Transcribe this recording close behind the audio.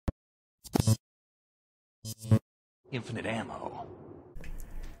infinite ammo.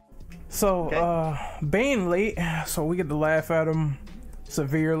 So, Bane late, so we get to laugh at him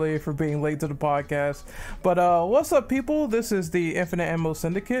severely for being late to the podcast. But what's up, people? This is the Infinite Ammo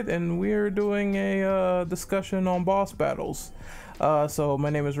Syndicate, and we're doing a discussion on boss battles. So my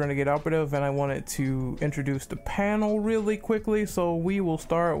name is Renegade Operative, and I wanted to introduce the panel really quickly, so we will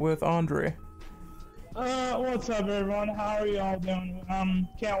start with Andre. What's up, everyone? How are y'all doing?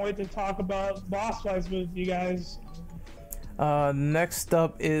 Can't wait to talk about boss fights with you guys. Next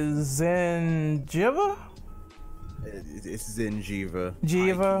up is Zenjiva? It's Zenjiva.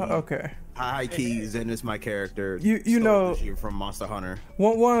 Jiva? Okay. High key, Zen is my character. You know from Monster Hunter.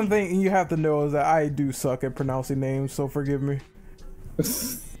 One thing you have to know is that I do suck at pronouncing names, so forgive me.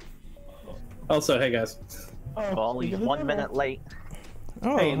 Also, hey guys. Well, he's 1 minute late.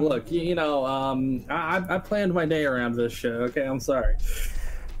 Oh. Hey, look, I planned my day around this show. Okay, I'm sorry.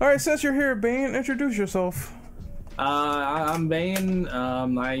 All right, since you're here, Bane, introduce yourself. I'm Bane.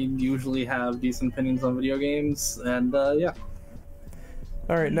 I usually have decent opinions on video games, and yeah.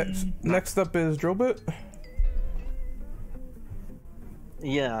 All right, next up is Drillbit.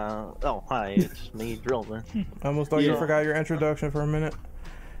 Yeah. Oh, hi, it's me, Drillman. I almost thought you forgot your introduction for a minute.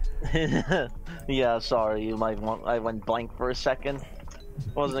 Yeah, sorry, I went blank for a second.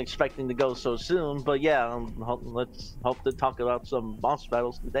 Wasn't expecting to go so soon, but yeah, let's hope to talk about some boss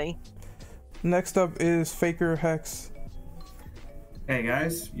battles today. Next up is Faker Hex. Hey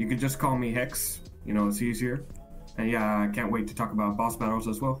guys, you can just call me Hex. You know, it's easier. And yeah, I can't wait to talk about boss battles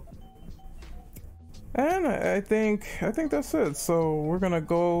as well. And I think that's it. So we're gonna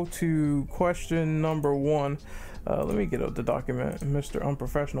go to question number 1. Let me get out the document, Mr.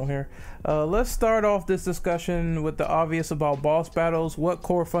 Unprofessional here. Let's start off this discussion with the obvious about boss battles. What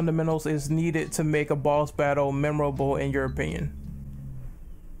core fundamentals is needed to make a boss battle memorable in your opinion?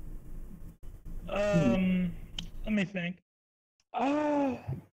 Let me think. I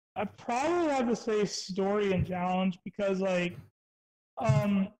probably have to say story and challenge because, like,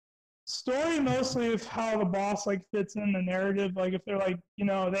 story mostly of how the boss fits in the narrative. Like, if they're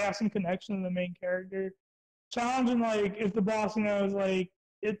they have some connection to the main character. Challenging, if the boss, is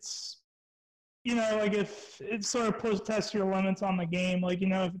it's, if it sort of tests your limits on the game.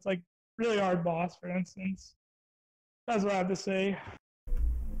 If it's really hard boss, for instance. That's what I have to say.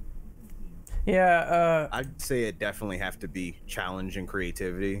 Yeah, I'd say it definitely have to be challenge and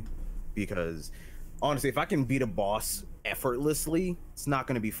creativity, because honestly, if I can beat a boss effortlessly, it's not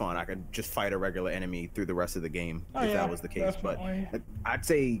going to be fun. I could just fight a regular enemy through the rest of the game if that was the case. Definitely. But I'd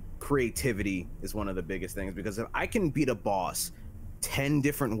say creativity is one of the biggest things, because if I can beat a boss 10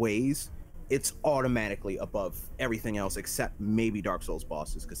 different ways, it's automatically above everything else except maybe Dark Souls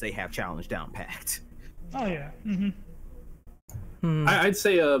bosses, because they have challenge down packed. Oh yeah. I'd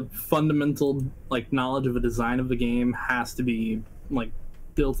say a fundamental knowledge of the design of the game has to be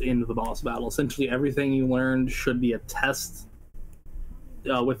built into the boss battle. Essentially, everything you learned should be a test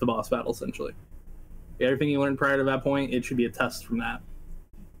with the boss battle. Essentially, everything you learned prior to that point, it should be a test from that.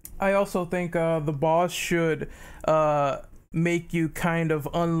 I also think the boss should make you kind of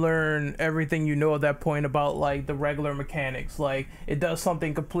unlearn everything you know at that point about the regular mechanics. It does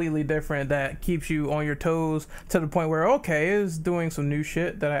something completely different that keeps you on your toes to the point where, okay, it's doing some new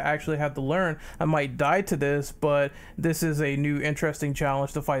shit that I actually have to learn. I might die to this, but this is a new interesting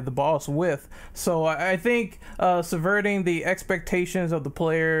challenge to fight the boss with. So I think subverting the expectations of the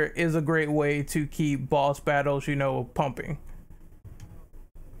player is a great way to keep boss battles, pumping.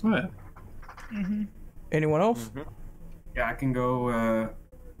 Oh, yeah. Anyone else? Yeah, I can go.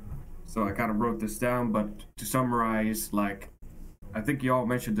 So I kind of wrote this down, but to summarize, I think you all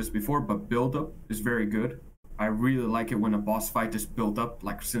mentioned this before, but build up is very good. I really like it when a boss fight is built up,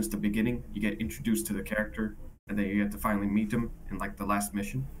 since the beginning. You get introduced to the character, and then you get to finally meet him in the last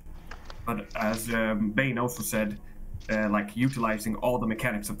mission. But as Bane also said, utilizing all the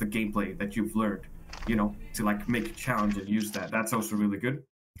mechanics of the gameplay that you've learned, to make a challenge and use that. That's also really good.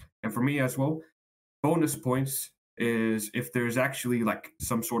 And for me as well, bonus points is if there's actually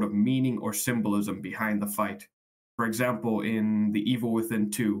some sort of meaning or symbolism behind the fight. For example, in The Evil Within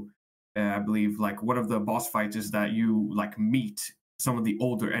 2, I believe one of the boss fights is that you meet some of the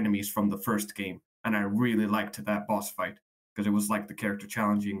older enemies from the first game, and I really liked that boss fight because it was the character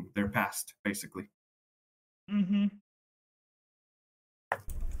challenging their past, basically.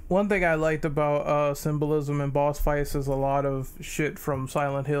 One thing I liked about symbolism in boss fights is a lot of shit from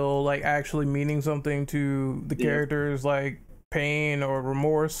Silent Hill, actually meaning something to the characters, pain or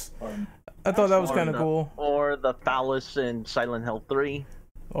remorse. I thought that was kind of cool. Or the phallus in Silent Hill 3.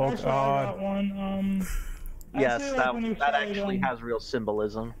 Oh god. That one. Yes, that actually has real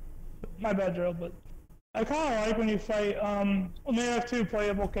symbolism. My bad, Drill, but I kind of like when you fight, when they have two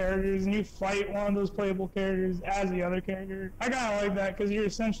playable characters and you fight one of those playable characters as the other character. I kind of like that because you're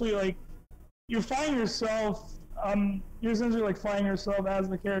essentially like, you're fighting yourself, you're essentially like fighting yourself as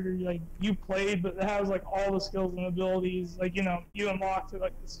the character like you played, but it has like all the skills and abilities, like, you know, you unlock to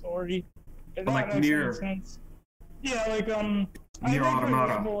like the story. If that Like makes any Nier. sense. Yeah, like, I Nier think, for Automata.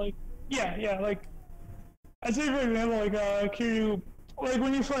 example, like, yeah, like, I'd say, for example, like, Kiryu, like,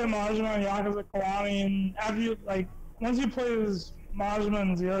 when you play Majima and Yakuza Kiwami, and after you, like, once you play as Majima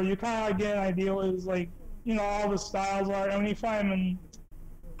and Zero, you kind of like, get an idea what his, like, you know, all the styles are, and when you fight him in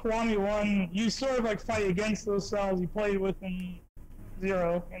Kiwami 1, you sort of, like, fight against those styles you played with in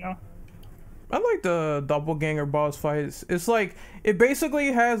Zero, you know? I like the doppelganger boss fights. It's like it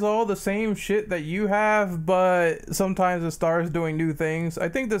basically has all the same shit that you have, but sometimes it starts doing new things. I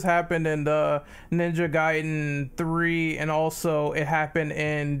think this happened in the Ninja Gaiden 3, and also it happened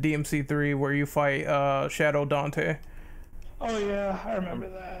in DMC 3 where you fight Shadow Dante. Oh, yeah, I remember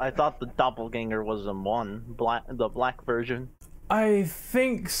that. I thought the doppelganger was in the black version. I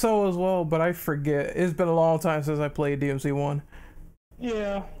think so as well, but I forget. It's been a long time since I played DMC 1.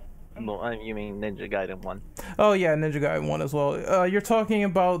 Yeah. Well, you mean Ninja Gaiden 1? Oh yeah, Ninja Gaiden 1 as well. You're talking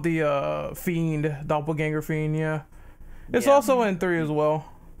about the Fiend, Doppelganger Fiend, yeah. It's Yeah. also in 3 as well.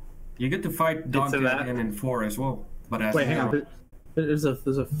 You get to fight Dante that. again in 4 as well. But as Wait, hang Zero. on. There's a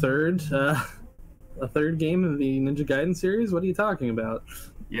third game in the Ninja Gaiden series. What are you talking about?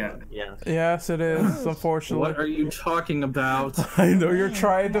 Yeah. Yes. Yes, it is, unfortunately. What are you talking about? I know you're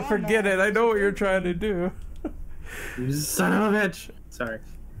trying to forget it. I know what you're trying to do. You son of a bitch. Sorry.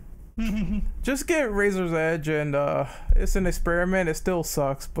 Just get Razor's Edge, and it's an experiment. It still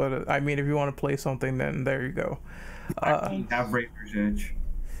sucks, but I mean, if you want to play something, then there you go. I have Razor's Edge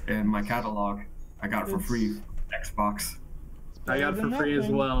in my catalog. I got it for free from Xbox. I got it for free as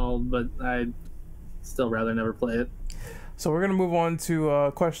well, but I'd still rather never play it. So we're gonna move on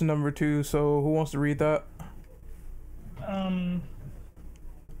to question number 2. So who wants to read that? I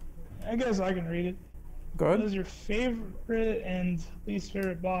guess I can read it. Go What ahead. is your favorite and least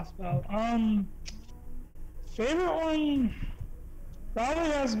favorite boss battle? Favorite one probably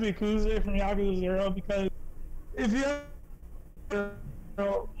has to be Kuze from Yakuza 0, because if you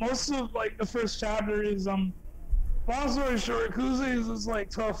most of like the first chapter is long story short, Kuze is this like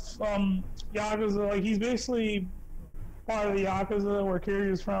tough Yakuza, like he's basically part of the Yakuza where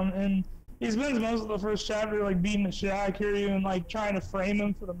Kiryu's from, and he spends most of the first chapter like beating the shit out of Kiryu and like trying to frame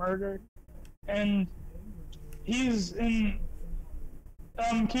him for the murder. And he's in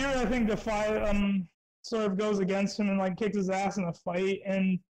Kira, I think, the fight sort of goes against him and like kicks his ass in a fight,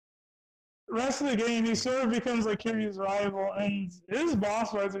 and the rest of the game he sort of becomes like Kiryu's rival, and his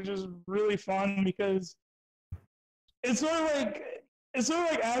boss fights are just really fun because it's sort of like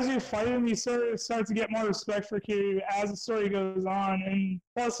as you fight him, you sort of start to get more respect for Kiryu as the story goes on, and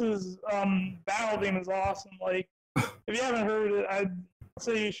plus his battle theme is awesome. Like, if you haven't heard it, I'd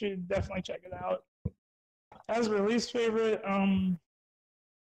say you should definitely check it out. As for least favorite, let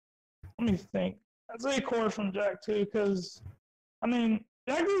me think. I'd say Core from Jack 2, because, I mean,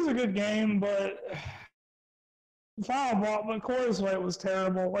 Jack 2 is a good game, but Core's fight was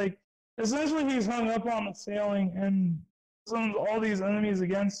terrible. Like, essentially he's hung up on the sailing and summons all these enemies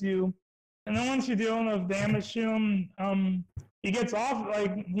against you, and then once you deal enough damage to him, he gets off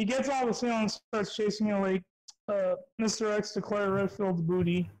the sailing and starts chasing you like Mr. X to Claire Redfield's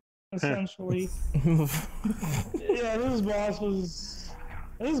booty, essentially. Yeah, this boss was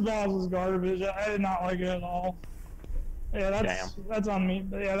garbage. I did not like it at all. Yeah, that's on me.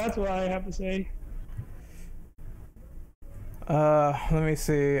 But yeah, that's what I have to say. Let me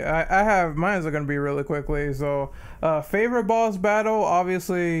see. I have mine's are gonna be really quickly. So, favorite boss battle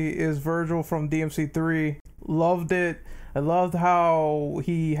obviously is Virgil from DMC 3. Loved it. I loved how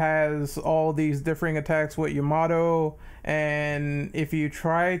he has all these differing attacks with Yamato, and if you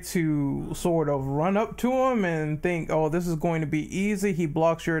try to sort of run up to him and think, oh, this is going to be easy, he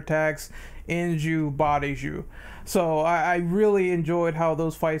blocks your attacks, ends you, bodies you. So I really enjoyed how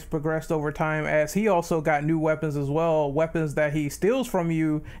those fights progressed over time, as he also got new weapons as well, weapons that he steals from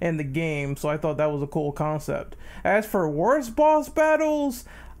you in the game. So I thought that was a cool concept. As for worst boss battles,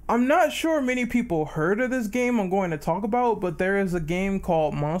 I'm not sure many people heard of this game I'm going to talk about, but there is a game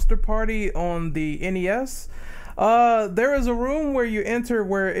called Monster Party on the NES. There is a room where you enter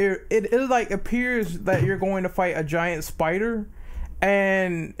where it like appears that you're going to fight a giant spider,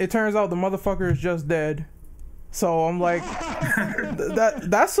 and it turns out the motherfucker is just dead. So I'm like,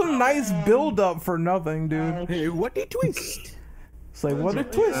 that's some nice build up for nothing, dude. Hey, what a twist! It's like, what a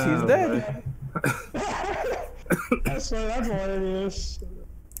twist, he's dead. That's hilarious.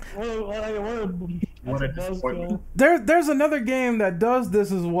 What a disappointment. There's another game that does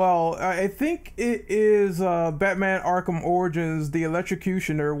this as well. I think it is Batman Arkham Origins, the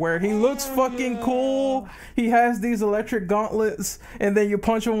Electrocutioner, where he looks fucking cool. He has these electric gauntlets, and then you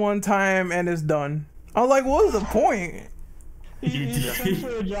punch him one time and it's done. I'm like, what is the point? He's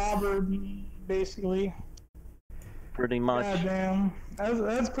essentially a jobber, basically. Pretty much. God damn.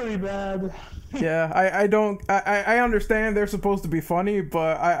 That's pretty bad. Yeah, I understand they're supposed to be funny,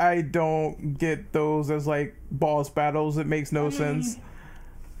 but I don't get those as like boss battles. It makes no sense.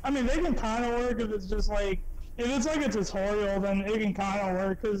 I mean, they can kind of work if it's just like, if it's like a tutorial, then it can kind of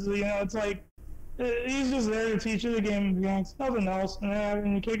work, because, you know, it's like, he's just there to teach you the game mechanics, nothing else,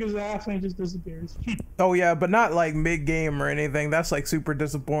 and you kick his ass and he just disappears. Oh yeah, but not like mid-game or anything. That's like super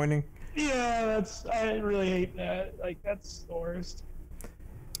disappointing. Yeah, I really hate that. Like, that's the worst.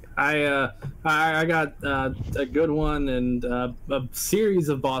 I got a good one and a series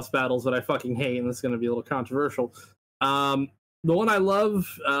of boss battles that I fucking hate, and this is going to be a little controversial. The one I love,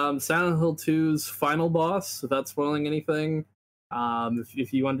 Silent Hill 2's final boss, without spoiling anything.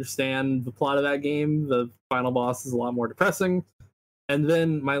 If you understand the plot of that game, the final boss is a lot more depressing. And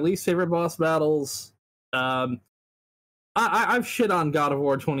then my least favorite boss battles, I've shit on God of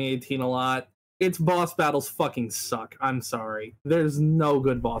War 2018 a lot. Its boss battles fucking suck. I'm sorry. There's no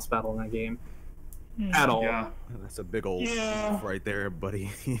good boss battle in that game. At all. Yeah. That's a big old right there, buddy.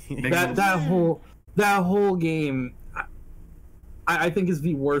 that whole game I think is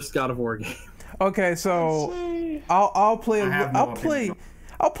the worst God of War game. Okay, so I'll play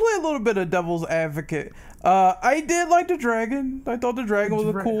a little bit of devil's advocate. I did like the dragon. I thought the dragon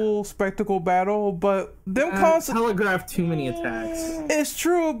was a cool spectacle battle, but them telegraphed too many attacks. It's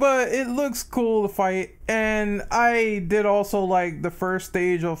true, but it looks cool to fight. And I did also like the first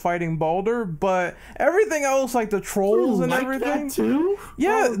stage of fighting Baldur, but everything else, like the trolls and everything. That too?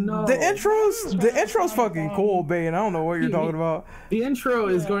 Yeah, oh, no. the intro's fucking cool, Bane. I don't know what you're talking about. The intro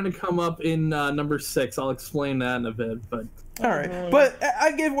is going to come up in number 6. I'll explain that in a bit, but. All right, but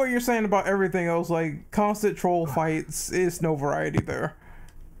I get what you're saying about everything else. Like constant troll fights, is no variety there.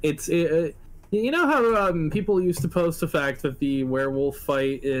 You know how people used to post the fact that the werewolf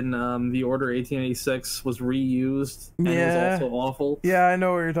fight in the Order 1886 was reused and it was also awful? Yeah, I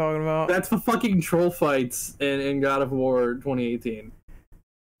know what you're talking about. That's the fucking troll fights in God of War 2018.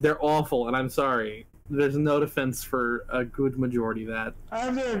 They're awful, and I'm sorry. There's no defense for a good majority of that. I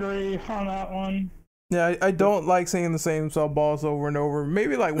have to agree on that one. Yeah, I don't like seeing the same sub boss over and over.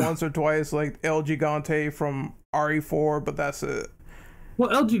 Maybe like once or twice, like El Gigante from RE4, but that's it. Well,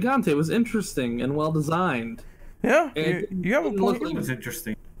 El Gigante was interesting and well designed. Yeah, you have a point. It was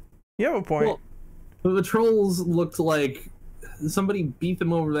interesting. You have a point. Well, the trolls looked like somebody beat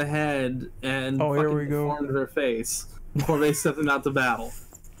them over the head and fucking deformed their face before they sent them out to battle.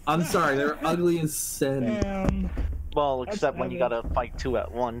 I'm sorry, they're ugly as sin. Well, except when you gotta fight two at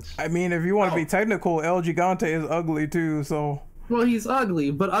once. I mean, if you want to be technical, El Gigante is ugly too, so... Well, he's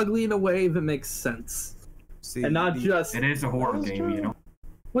ugly, but ugly in a way that makes sense. See, and not just... It is a horror game, you know?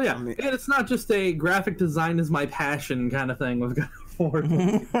 Well, yeah, and it's not just a graphic design is my passion kind of thing with God of War.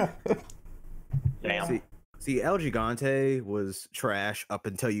 Damn. See, El Gigante was trash up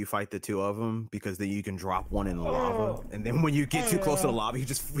until you fight the two of them, because then you can drop one in the lava, and then when you get too close to the lava, he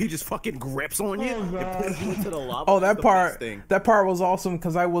just fucking grips on you and pulls you into the lava. Oh, that part was awesome,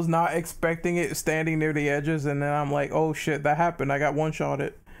 because I was not expecting it standing near the edges, and then I'm like, oh shit, that happened. I got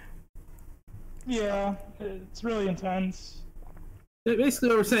one-shotted. Yeah, it's really intense. Basically,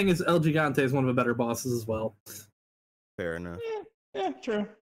 what we're saying is El Gigante is one of the better bosses as well. Fair enough. Yeah, true.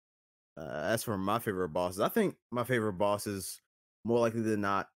 As for my favorite bosses, I think my favorite boss is more likely than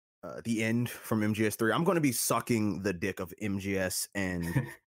not the end from MGS3. I'm going to be sucking the dick of MGS and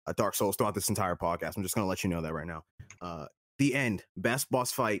Dark Souls throughout this entire podcast. I'm just going to let you know that right now. The end, best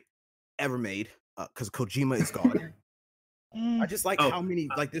boss fight ever made, because Kojima is God. I just like how many,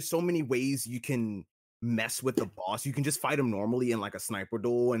 like, there's so many ways you can mess with the boss. You can just fight him normally in like a sniper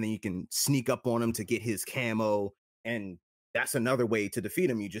duel, and then you can sneak up on him to get his camo, and that's another way to defeat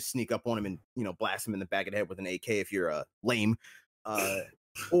him. You just sneak up on him and, you know, blast him in the back of the head with an AK if you're lame. No,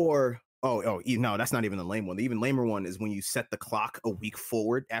 that's not even the lame one. The even lamer one is when you set the clock a week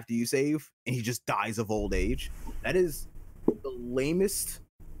forward after you save and he just dies of old age. That is the lamest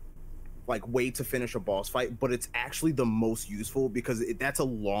like way to finish a boss fight, but it's actually the most useful because that's a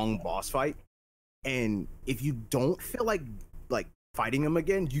long boss fight. And if you don't feel like fighting him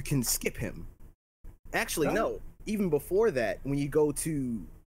again, you can skip him. Actually, no. Even before that, when you go to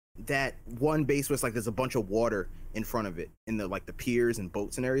that one base where it's like there's a bunch of water in front of it, in the like the piers and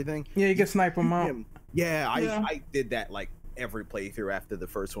boats and everything. Yeah, you can snipe them out. Yeah, I did that like every playthrough after the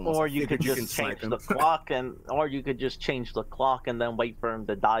first one. Or I you could figured just can change snipe the him. clock, or you could just change the clock and then wait for him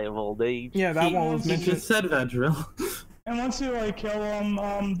to die of old age. Yeah, that one was He mentioned. just said Vedril. And once you like kill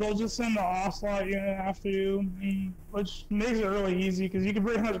them, they'll just send the ocelot unit after you, which makes it really easy because you can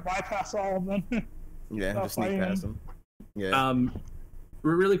pretty much bypass all of them. Yeah, Without just sneak fighting past him. him. Yeah.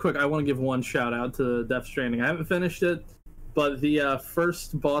 Really quick, I want to give one shout out to Death Stranding. I haven't finished it, but the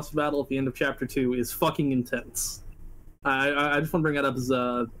first boss battle at the end of Chapter 2 is fucking intense. I just want to bring that up as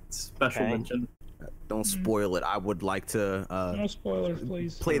a special Okay. mention. Don't spoil it. I would like to No spoilers,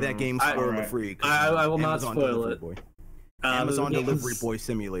 please. play that game spoiler free. I will not spoil it. Amazon the game Delivery is- Boy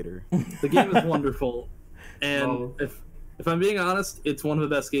Simulator. The game is wonderful, and Well- if I'm being honest, it's one of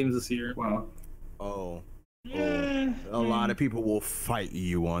the best games this year. Wow. Oh, Yeah, a lot of people will fight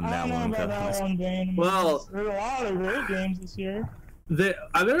you on I that don't know one. about that guys. one, Bane. Well- There's a lot of great games this year. There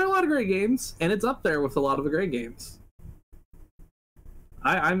are a lot of great games, and it's up there with a lot of the great games.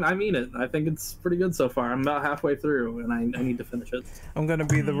 I mean it. I think it's pretty good so far. I'm about halfway through, and I need to finish it. I'm gonna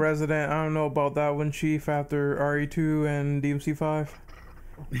be the resident. I don't know about that one, Chief. After RE2 and DMC 5.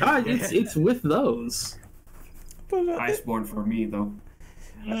 It's with those. But Iceborne for me though.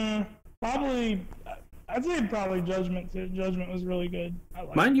 Probably, I'd say probably Judgment too. Judgment was really good. I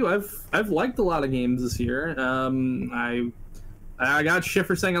like Mind you, I've liked a lot of games this year. I got shit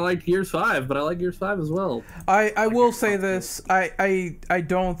for saying I liked Gears 5, but I like Gears 5 as well. I will say this. I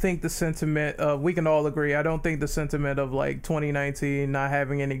don't think the sentiment. We can all agree. I don't think the sentiment of like 2019 not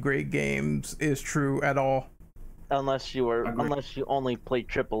having any great games is true at all. Unless you only play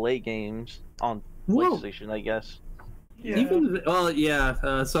AAA games on Whoa. PlayStation, I guess. Yeah.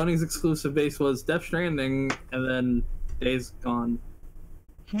 Sony's exclusive base was Death Stranding, and then Days Gone.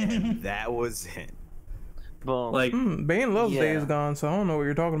 That was it. Boom. Like Bane loves Yeah. Days Gone, so I don't know what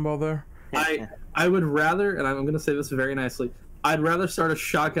you're talking about there. I would rather, and I'm going to say this very nicely, I'd rather start a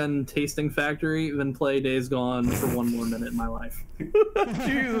shotgun tasting factory than play Days Gone for one more minute in my life.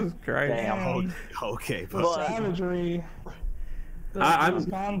 Jesus Christ. Damn. Okay, The but savagery. I'm- The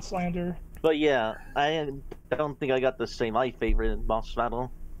Gone slander. But yeah, I don't think I got to say my favorite boss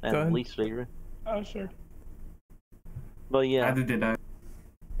battle Go and ahead. least favorite. Oh sure. But yeah, Neither did I.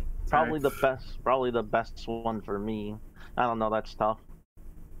 probably the best one for me. I don't know, that's tough.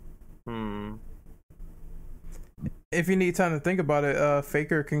 If you need time to think about it,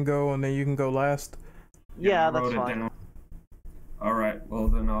 Faker can go and then you can go last. Yeah, I that's wrote it fine. down. All right, well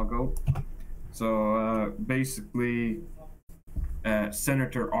then I'll go. So basically,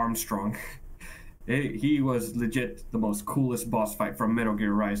 Senator Armstrong, he was legit the most coolest boss fight from Metal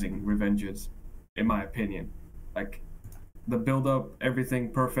Gear Rising: Revengeance, in my opinion. Like the build-up, everything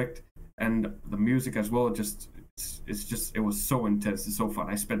perfect, and the music as well. It was so intense and so fun.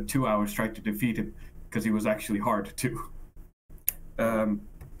 I spent 2 hours trying to defeat him because he was actually hard too. I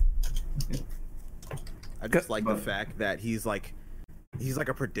just like the But- fact that he's like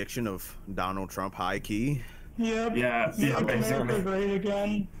a prediction of Donald Trump high key. Yep. Yeah, Make basically. America great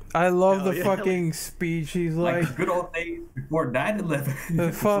again. I love Hell the yeah. fucking speech. He's Like like, the good old days before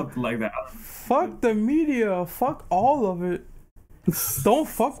 9/11, something like that. fuck the media, fuck all of it. Don't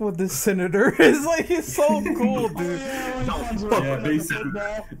fuck with this senator. It's like, it's so cool, Oh dude. yeah, when he runs Yeah, around with the basically.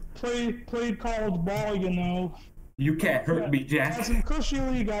 football. Played college ball, you know. You can't hurt me, Had Jack. some cushy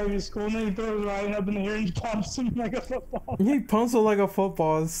league out of his school, and then he throws right up in the air and pumps him like a football. He punts it like a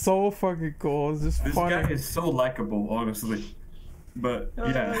football. It's so fucking cool. It's just This funny. guy is so likable, honestly. But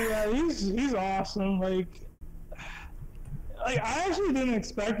yeah, Yeah, he's awesome. Like I actually didn't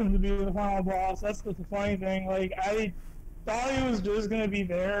expect him to be the final boss. That's the funny thing. Like I thought he was just gonna be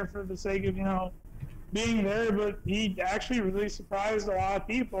there for the sake of being there, but he actually really surprised a lot of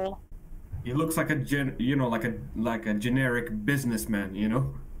people. he looks like like a generic businessman, you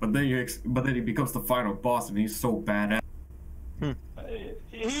know. But then he becomes the final boss, and he's so badass.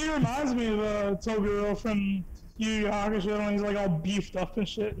 He reminds me of Toguro from Yu Yu Hakusho when he's like all beefed up and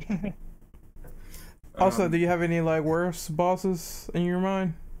shit. Also, do you have any like worse bosses in your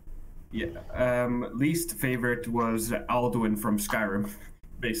mind? Yeah. Least favorite was Alduin from Skyrim,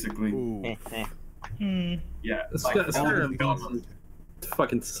 basically. Ooh. Yeah. Skyrim all bosses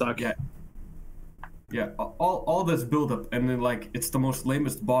fucking suck. Yeah. Yeah, all this build up, and then like it's the most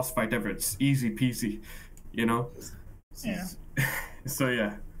lamest boss fight ever. It's easy peasy, you know. Yeah. So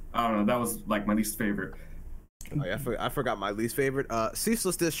yeah, I don't know. That was like my least favorite. Oh, yeah, I forgot my least favorite.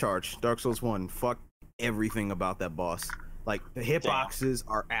 Ceaseless Discharge, Dark Souls 1. Fuck everything about that boss. Like, the hitboxes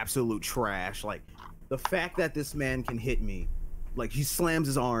are absolute trash. Like, the fact that this man can hit me, like, he slams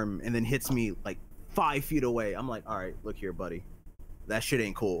his arm and then hits me, like, 5 feet away. I'm like, all right, look here, buddy. that shit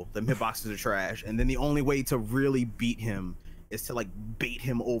ain't cool. The hitboxes are trash. And then the only way to really beat him is to like bait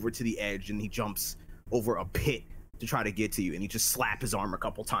him over to the edge, and he jumps over a pit to try to get to you, and he just slap his arm a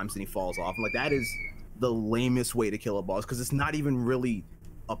couple times and he falls off. I'm like, that is the lamest way to kill a boss, because it's not even really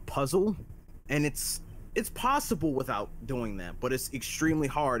a puzzle, and it's possible without doing that, but it's extremely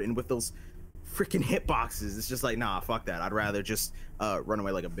hard. And with those freaking hitboxes, it's just like, nah, fuck that. I'd rather just run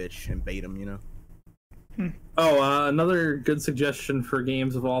away like a bitch and bait him, you know. Another good suggestion for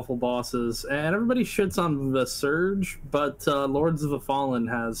games of awful bosses, and everybody shits on the Surge, but Lords of the Fallen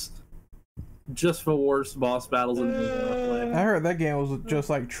has just the worst boss battles in the game. I heard that game was just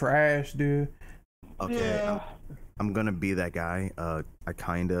like trash, dude. Okay, Yeah. I'm gonna be that guy. I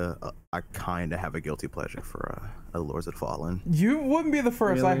kinda have a guilty pleasure for Lords of the Fallen. You wouldn't be the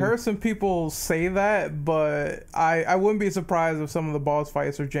first. I Really? heard some people say that, but I wouldn't be surprised if some of the boss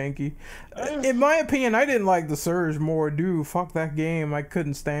fights are janky. In my opinion, I didn't like the Surge more, dude. Fuck that game. I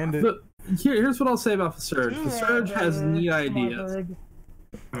couldn't stand it. But here's what I'll say about the Surge. The Surge has neat ideas.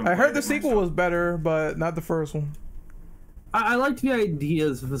 I heard the sequel was better, but not the first one. I liked the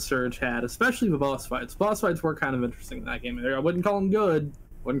ideas the Surge had, especially the boss fights. Boss fights were kind of interesting in that game. I wouldn't call them good,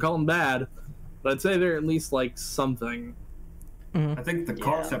 wouldn't call them bad, but I'd say they're at least like something. I think the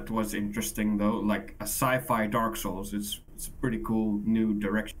concept was interesting though, like a sci-fi Dark Souls. It's a pretty cool new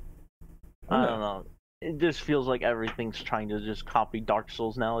direction. I don't know. It just feels like everything's trying to just copy Dark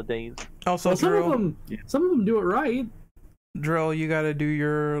Souls nowadays. Also, Well, some Drill, of them do it right. Drill, you gotta do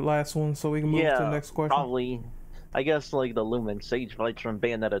your last one so we can move to the next question. Probably. I guess like the Lumen Sage fights from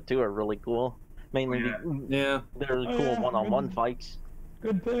Bayonetta 2 are really cool. Mainly, Yeah. they're Oh, cool yeah, one-on-one good. fights.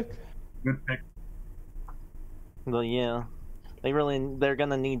 Good pick. Good pick. But yeah, they're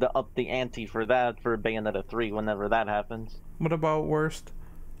gonna need to up the ante for that for Bayonetta 3 whenever that happens. What about worst?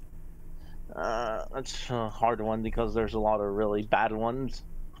 That's a hard one because there's a lot of really bad ones.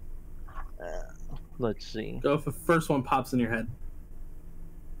 Let's see. Go if the first one pops in your head.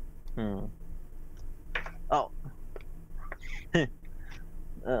 Oh.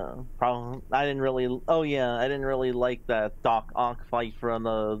 Problem. I didn't really. Oh yeah, I didn't really like that Doc Ock fight from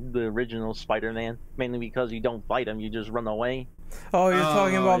the original Spider-Man. Mainly because you don't fight him, you just run away. Oh, you're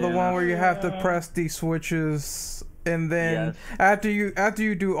talking about the yeah. one where you have to Yeah. press these switches, and then Yes. after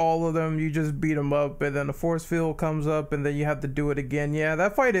you do all of them, you just beat them up, and then the force field comes up, and then you have to do it again. Yeah,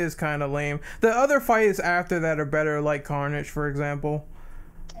 that fight is kind of lame. The other fights after that are better, like Carnage, for example.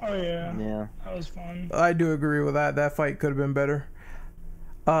 Oh yeah. Yeah. That was fun. I do agree with that. That fight could have been better.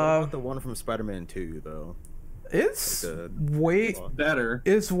 What about the one from Spider-Man 2 though? It's Like way Better.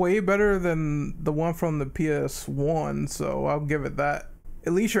 it's way better than the one from the PS1, so I'll give it that.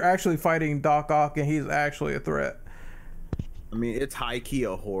 At least you're actually fighting Doc Ock, and he's actually a threat. I mean, it's high-key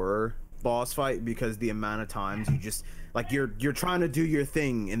a horror boss fight, because the amount of times you just like you're trying to do your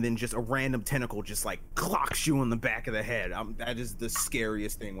thing, and then just a random tentacle just like clocks you on the back of the head. That is the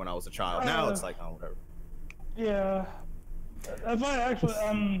scariest thing when I was a child. Now it's like, oh, whatever. Yeah. That's why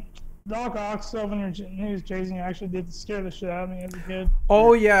actually Doc Ock stuff when he was chasing you actually did scare the shit out of me as a kid.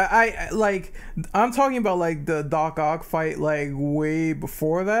 Oh yeah, I'm talking about like the Doc Ock fight like way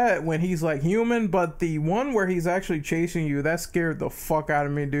before that when he's like human, but the one where he's actually chasing you, that scared the fuck out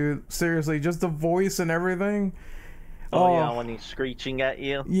of me, dude. Seriously, just the voice and everything. Oh yeah, when he's screeching at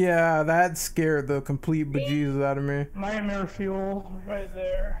you. Yeah, that scared the complete bejesus out of me. Nightmare fuel right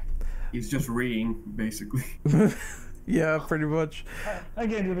there. He's just reading, basically. Yeah, pretty much. I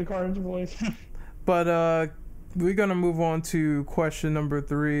can't do the Carnage voice. But we're gonna move on to question number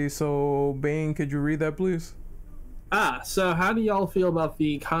 3. So Bane, could you read that, please? So how do y'all feel about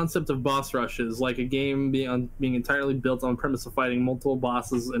the concept of boss rushes, like a game being entirely built on the premise of fighting multiple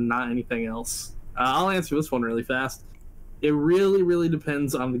bosses and not anything else? I'll answer this one really fast. It really, really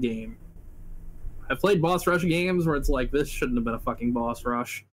depends on the game. I've played boss rush games where it's like, this shouldn't have been a fucking boss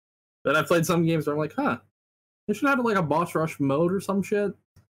rush. But I've played some games where I'm like, they should have like a boss rush mode or some shit.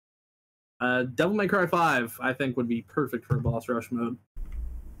 Devil May Cry 5, I think, would be perfect for a boss rush mode.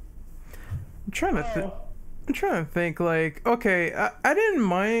 I'm trying to think, like, okay, I didn't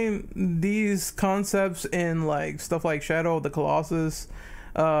mind these concepts in like stuff like Shadow of the Colossus,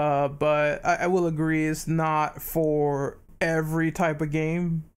 but I will agree it's not for every type of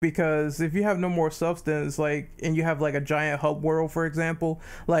game, because if you have no more substance, like, and you have like a giant hub world, for example,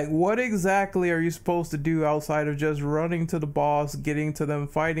 like what exactly are you supposed to do outside of just running to the boss, getting to them,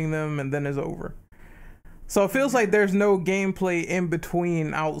 fighting them, and then it's over? So it feels like there's no gameplay in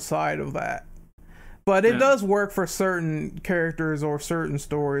between outside of that. But it does work for certain characters or certain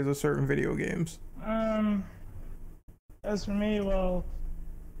stories or certain video games. As for me, well,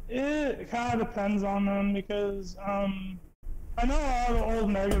 it kind of depends on them because I know a lot of the old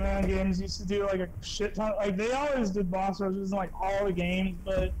Mega Man games used to do like a shit ton. Like they always did boss rushes in like all the games,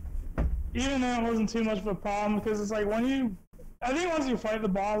 but even then it wasn't too much of a problem because it's like I think once you fight the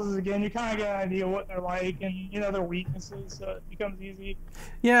bosses again, you kind of get an idea what they're like and you know their weaknesses, so it becomes easy.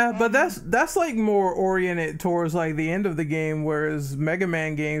 Yeah, but that's like more oriented towards like the end of the game, whereas Mega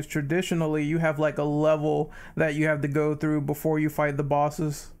Man games traditionally you have like a level that you have to go through before you fight the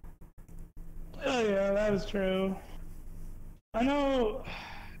bosses. Oh yeah, that is true. I know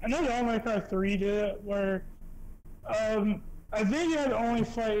Devil May Cry 3 did it where I think you had to only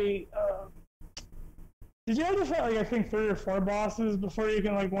fight did you have to fight like I think 3 or 4 bosses before you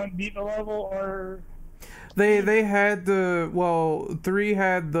can like beat the level, or They had 3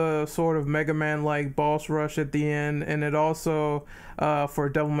 had the sort of Mega Man like boss rush at the end, and it also for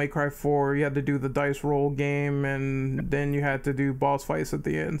Devil May Cry 4 you had to do the dice roll game, and then you had to do boss fights at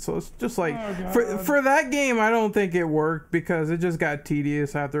the end. So it's just like for that game I don't think it worked because it just got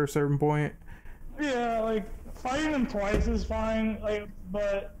tedious after a certain point. Yeah, like fighting them twice is fine, like,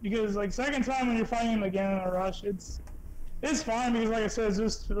 but because like second time when you're fighting them again in a rush, it's fine because like I said, it's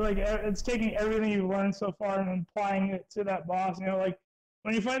just like it's taking everything you've learned so far and applying it to that boss. You know, like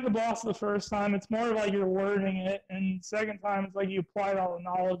when you fight the boss the first time, it's more like you're learning it, and second time it's like you applied all the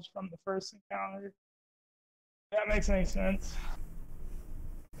knowledge from the first encounter. If that makes any sense.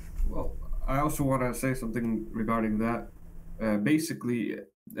 Well, I also want to say something regarding that. Basically,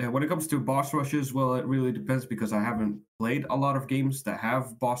 when it comes to boss rushes, well, it really depends because I haven't played a lot of games that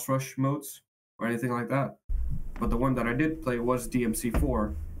have boss rush modes or anything like that. But the one that I did play was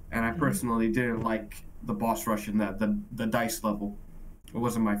DMC4, and I personally didn't like the boss rush in that, the dice level. It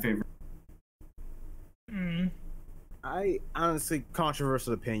wasn't my favorite. I honestly,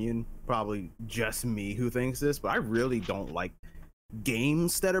 controversial opinion, probably just me who thinks this, but I really don't like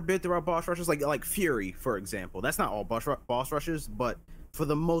games that are built around boss rushes, like Fury, for example. That's not all boss rushes, but for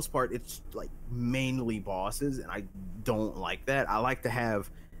the most part, it's like mainly bosses, and I don't like that. I like to have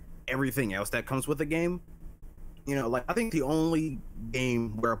everything else that comes with the game. You know, like I think the only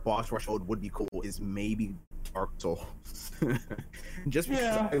game where a boss rush mode would be cool is maybe Dark Souls. Just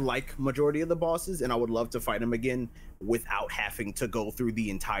because I like majority of the bosses, and I would love to fight them again without having to go through the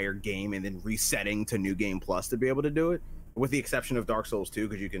entire game and then resetting to New Game Plus to be able to do it. With the exception of Dark Souls 2,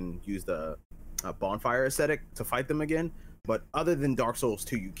 because you can use the bonfire aesthetic to fight them again. But other than Dark Souls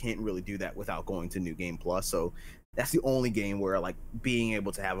 2, you can't really do that without going to New Game Plus. So that's the only game where like being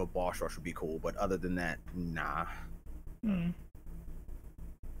able to have a boss rush would be cool. But other than that, nah.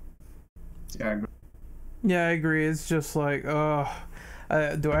 Yeah, I agree. It's just like, do I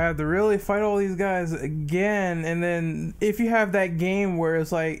have to really fight all these guys again? And then if you have that game where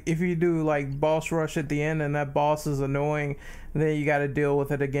it's like, if you do like boss rush at the end and that boss is annoying, then you got to deal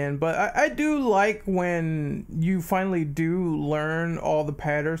with it again. But I do like when you finally do learn all the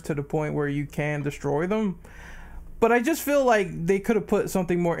patterns to the point where you can destroy them. But I just feel like they could have put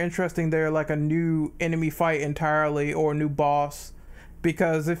something more interesting there, like a new enemy fight entirely or a new boss,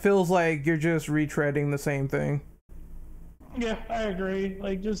 because it feels like you're just retreading the same thing. Yeah, I agree.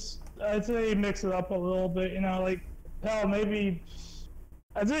 Like, I'd say mix it up a little bit, you know, like, hell,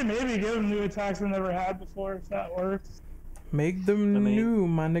 I'd say maybe give them new attacks they never had before, if that works. Make them new,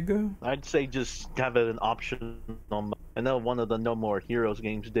 my nigga. I'd say just have it an optional. I know one of the No More Heroes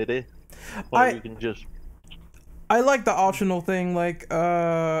games did it. You can just... I like the optional thing, like,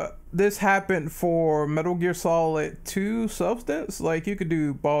 this happened for Metal Gear Solid 2 Substance. Like, you could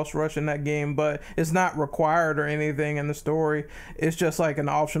do boss rush in that game, but it's not required or anything in the story. It's just like an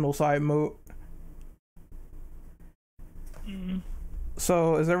optional side mode.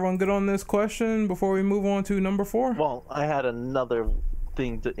 So, is everyone good on this question before we move on to number 4? Well, I had another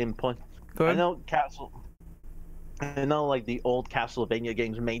thing to input. Go ahead. I know, like, the old Castlevania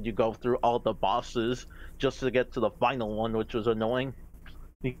games made you go through all the bosses just to get to the final one, which was annoying.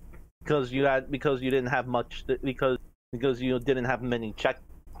 Because you didn't have much, because you didn't have many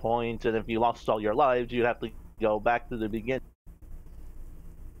checkpoints, and if you lost all your lives, you'd have to go back to the beginning.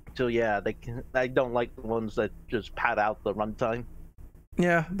 So yeah, I don't like the ones that just pad out the runtime.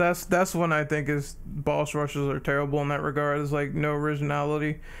 Yeah, that's when I think is boss rushes are terrible in that regard. It's like no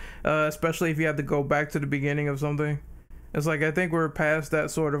originality, especially if you have to go back to the beginning of something. It's like I think we're past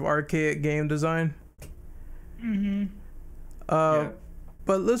that sort of archaic game design.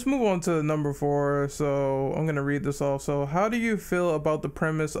 But let's move on to number 4. So I'm gonna read this off. So how do you feel about the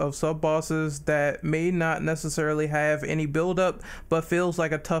premise of sub-bosses that may not necessarily have any build-up but feels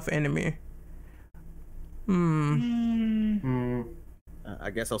like a tough enemy? I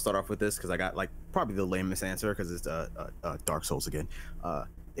guess I'll start off with this because I got like probably the lamest answer because it's Dark Souls again.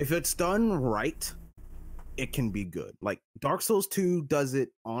 If it's done right, it can be good. Like Dark Souls 2 does it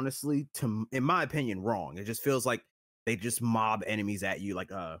honestly, in my opinion, wrong. It just feels like they just mob enemies at you,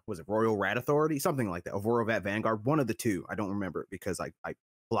 like was it Royal Rat Authority, something like that, or Royal Rat Vanguard, one of the two. I don't remember it because I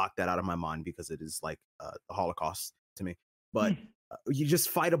blocked that out of my mind because it is like a Holocaust to me. But you just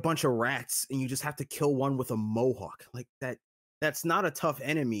fight a bunch of rats and you just have to kill one with a mohawk like that. That's not a tough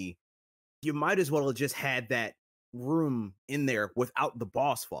enemy. You might as well have just had that room in there without the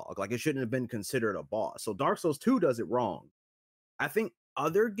boss fog. Like it shouldn't have been considered a boss. So Dark Souls 2 does it wrong. I think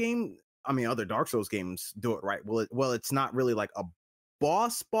other Dark Souls games do it right. Well, it's not really like a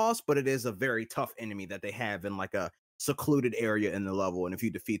boss, but it is a very tough enemy that they have in like a secluded area in the level. And if you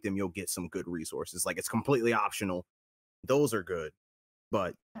defeat them, you'll get some good resources. Like it's completely optional. Those are good.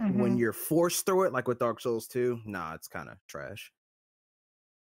 But when you're forced through it, like with Dark Souls 2, nah, it's kind of trash.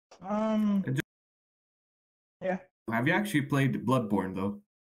 Yeah. Have you actually played Bloodborne though?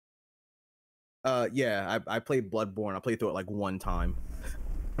 Yeah, I played Bloodborne. I played through it like one time.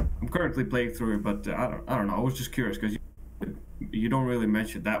 I'm currently playing through it, but I don't know. I was just curious because you don't really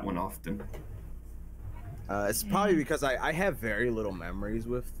mention that one often. It's probably because I have very little memories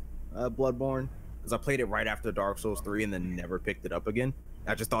with Bloodborne, because I played it right after Dark Souls 3 and then never picked it up again.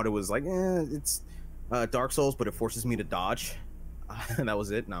 I just thought it was like, it's Dark Souls, but it forces me to dodge. And that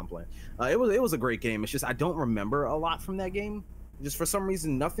was it. No, I'm playing. It was a great game. It's just I don't remember a lot from that game. Just for some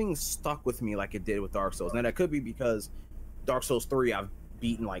reason, nothing stuck with me like it did with Dark Souls. Now that could be because Dark Souls 3 I've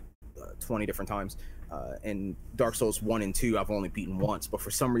beaten like 20 different times, and Dark Souls 1 and 2 I've only beaten once. But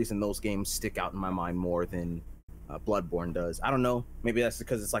for some reason, those games stick out in my mind more than Bloodborne does. I don't know. Maybe that's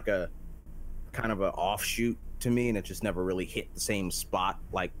because it's like a kind of an offshoot to me, and it just never really hit the same spot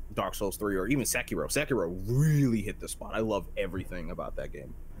like Dark Souls 3 or even Sekiro. Sekiro really hit the spot. I love everything about that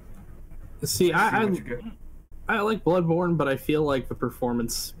game. See, I like Bloodborne, but I feel like the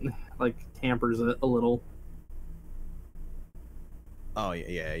performance like tampers it a little. Oh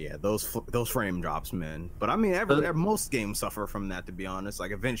yeah. Those frame drops, man. But I mean, most games suffer from that, to be honest.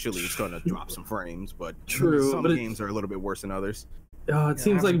 Like eventually, it's gonna drop some frames, but some games are a little bit worse than others. It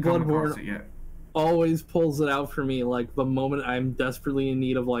seems like Bloodborne always pulls it out for me. Like the moment I'm desperately in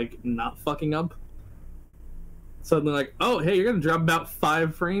need of like not fucking up, suddenly like, oh hey, you're gonna drop about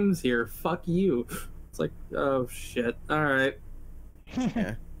 5 frames here. Fuck you. It's like, oh shit. All right.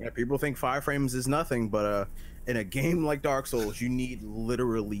 yeah. People think 5 frames is nothing, but in a game like Dark Souls, you need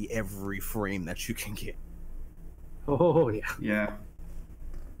literally every frame that you can get. Oh yeah. Yeah.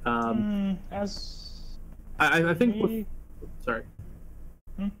 I think. Sorry.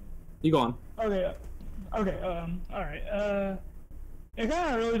 You go on. Okay. All right. It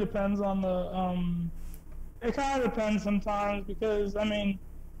kind of really depends on the It kind of depends sometimes, because I think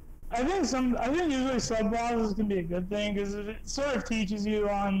usually sub bosses can be a good thing, because it sort of teaches you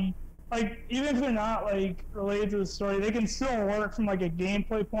on, like, even if they're not like related to the story, they can still work from like a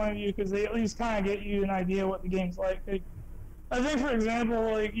gameplay point of view, because they at least kind of get you an idea what the game's like. I think, for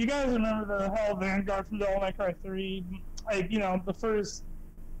example, like, you guys remember the Hell Vanguard from Devil May Cry 3, like, the first,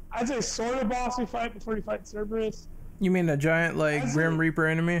 I'd say, sort of boss you fight before you fight Cerberus. You mean the giant like Grim Reaper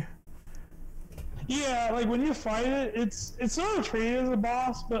enemy? Yeah, like when you fight it, it's sort of treated as a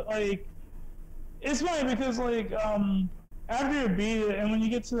boss, but like it's funny because like after you beat it, and when you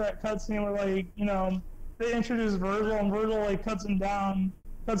get to that cutscene where like they introduce Virgil, and Virgil like cuts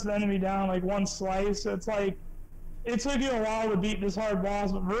the enemy down like one slice. So it's like it took you a while to beat this hard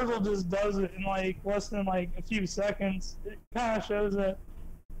boss, but Virgil just does it in like less than like a few seconds. It kind of shows that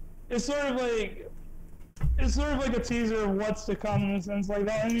it's sort of like a teaser of what's to come, in a sense. Like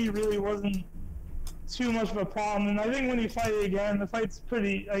that enemy really wasn't too much of a problem, and I think when you fight it again, the fight's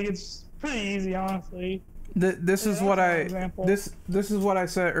pretty easy, honestly. This is what I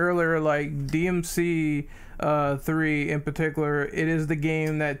said earlier. Like DMC 3 in particular, it is the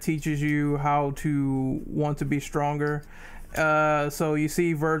game that teaches you how to want to be stronger. So you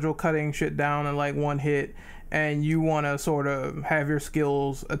see Virgil cutting shit down in like one hit, and you want to sort of have your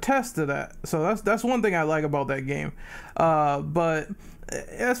skills attest to that. So that's one thing I like about that game. But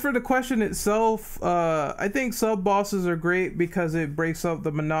as for the question itself, I think sub bosses are great because it breaks up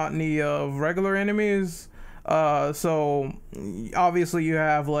the monotony of regular enemies. So obviously you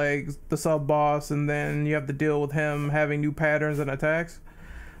have like the sub boss, and then you have to deal with him having new patterns and attacks.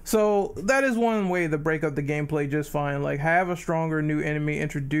 So that is one way to break up the gameplay just fine. Like have a stronger new enemy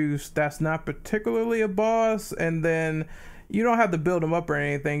introduced that's not particularly a boss, and then you don't have to build him up or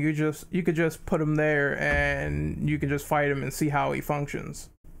anything. You could just put him there, and you can just fight him and see how he functions.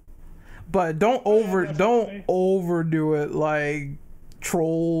 But don't overdo it. Like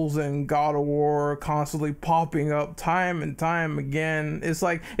trolls and God of War constantly popping up time and time again. It's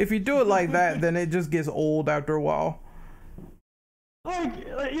like if you do it like that, then it just gets old after a while. Like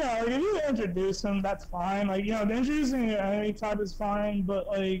if you introduce them, that's fine. Like, you know, introducing an enemy type is fine, but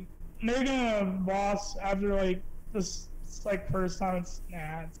like making a boss after like this like first time, it's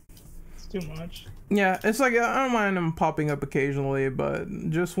too much. Yeah, it's like I don't mind them popping up occasionally, but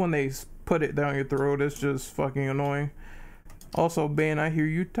just when they put it down your throat, it's just fucking annoying. Also, Ben, I hear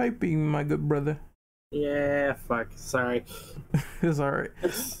you typing, my good brother. Yeah, fuck. Sorry. It's alright.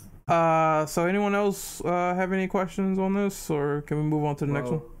 So anyone else have any questions on this, or can we move on to the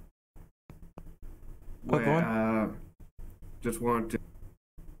next one? Well, I just wanted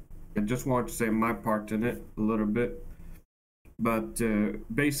to say my part in it a little bit. But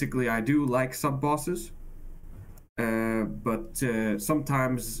basically, I do like sub-bosses. But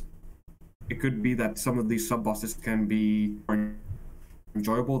sometimes it could be that some of these sub-bosses can be more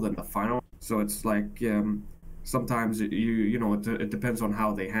enjoyable than the final. So it's like sometimes it depends on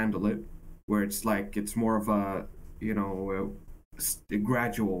how they handle it. Where it's like it's more of a a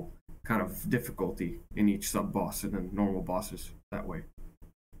gradual kind of difficulty in each sub-boss and then normal bosses that way.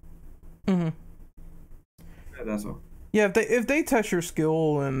 Mm-hmm. Yeah, that's all. Yeah, if they test your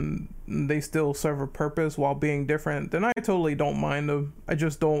skill and they still serve a purpose while being different, then I totally don't mind them. I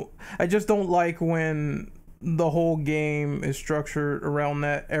just don't like when the whole game is structured around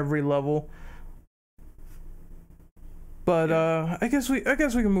that every level. But I guess we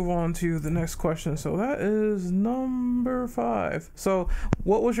can move on to the next question. So that is number 5. So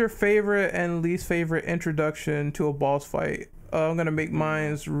what was your favorite and least favorite introduction to a boss fight? I'm gonna make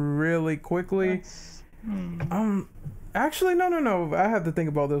mines really quickly. Actually, no. I have to think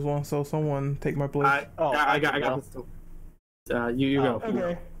about this one. So someone take my place. I got this too. You go.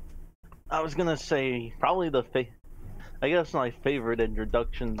 Okay. I was gonna say probably I guess my favorite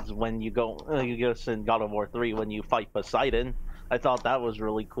introductions when you go, you guess in God of War 3 when you fight Poseidon. I thought that was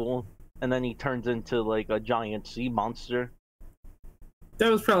really cool, and then he turns into like a giant sea monster.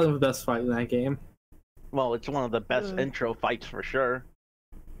 That was probably the best fight in that game. Well, it's one of the best intro fights for sure.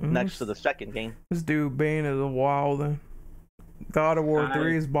 Next to the second game. This dude Bane is a wild. God of War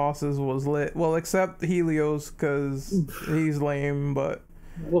 3's bosses was lit. Well, except Helios, because he's lame, but...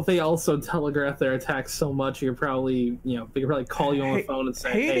 Well, they also telegraph their attacks so much, they could probably call you on the phone and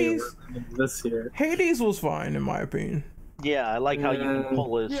say, Hades, hey, we're this here. Hades was fine, in my opinion. Yeah, I like how you can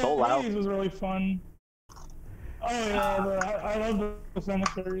pull his soul out. Hades was really fun. Oh, yeah, I love the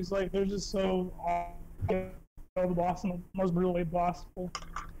finishers. Like, they're just so awesome. The boss in the most brutal way possible.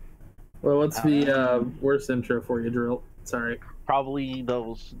 Well, what's the worst intro for you, Drill? Sorry. Probably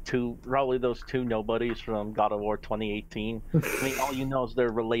those two nobodies from God of War 2018. I mean, all you know is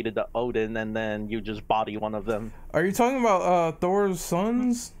they're related to Odin, and then you just body one of them. Are you talking about Thor's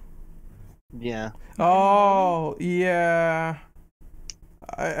sons? Yeah. Oh, yeah.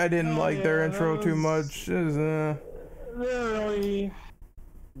 I didn't like their intro too much. They're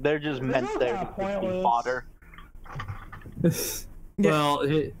just meant there to be fodder. Well,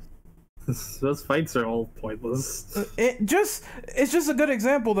 those fights are all pointless. It's just a good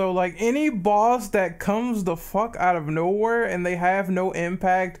example though. Like any boss that comes the fuck out of nowhere and they have no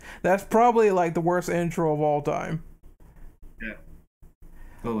impact, that's probably like the worst intro of all time. Yeah.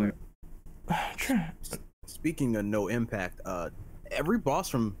 Totally. Speaking of no impact, every boss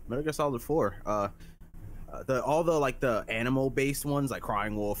from Metal Gear Solid 4, all the animal based ones like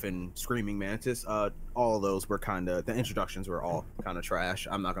Crying Wolf and Screaming Mantis, all of those were the introductions were all kind of trash.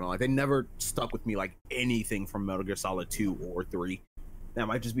 I'm not gonna lie, they never stuck with me like anything from Metal Gear Solid 2 or 3. That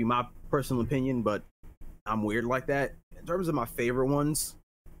might just be my personal opinion, but I'm weird like that. In terms of my favorite ones,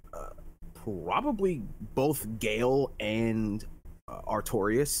 probably both Gale and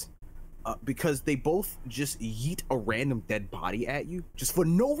Artorias. Because they both just yeet a random dead body at you just for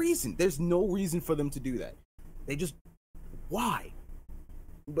no reason. There's no reason for them to do that. They just, why?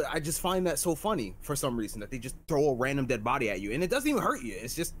 But I just find that so funny for some reason that they just throw a random dead body at you and it doesn't even hurt you.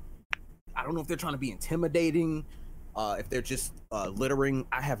 It's just, I don't know if they're trying to be intimidating, if they're just littering.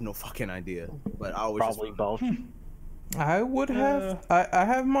 I have no fucking idea. But I always probably both. I would have I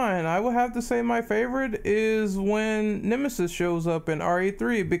have mine. I would have to say my favorite is when Nemesis shows up in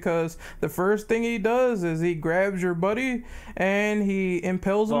RE3, because the first thing he does is he grabs your buddy and he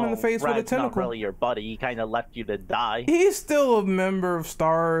impales him in the face with a tentacle. Not really your buddy. He kind of left you to die. He's still a member of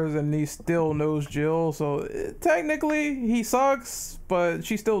STARS and he still knows Jill, so technically he sucks, but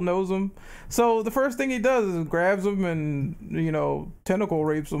she still knows him. So the first thing he does is grabs him and, tentacle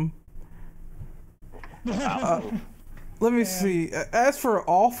rapes him. Let me see. As for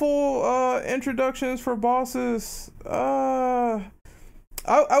awful introductions for bosses,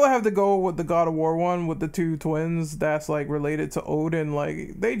 I would have to go with the God of War one with the two twins that's like related to Odin.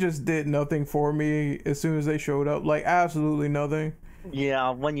 Like they just did nothing for me as soon as they showed up. Like absolutely nothing. Yeah,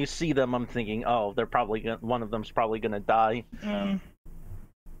 when you see them, I'm thinking, oh, they're probably one of them's probably gonna die.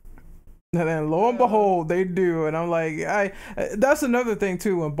 And then lo and behold, they do, and I'm like, that's another thing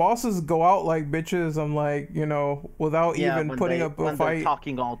too. When bosses go out like bitches, I'm like, you know, without even putting up a when fight. they're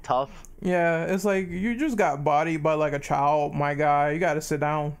talking all tough. Yeah, it's like you just got bodied by like a child, my guy. You got to sit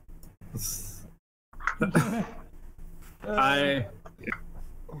down.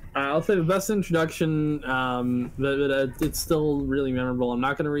 I'll say the best introduction, but it's still really memorable. I'm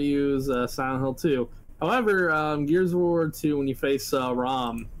not going to reuse Silent Hill 2. However, Gears of War 2, when you face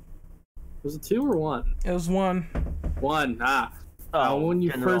Rom, was it 2 or 1? It was 1. 1, when you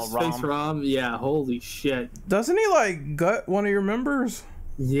General first face Rom, yeah, holy shit. Doesn't he like gut one of your members?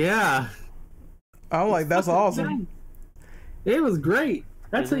 Yeah. I'm like, that's awesome. It was great.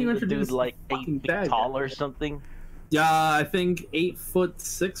 That's how Isn't you the introduce dude like 8 feet tall or something? Yeah, I think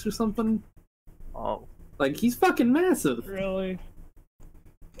 8'6" or something. Oh. Like he's fucking massive. Really?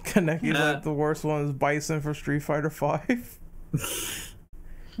 Kaneki's like the worst one is Bison for Street Fighter 5.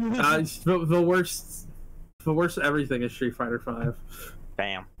 The worst everything is Street Fighter 5.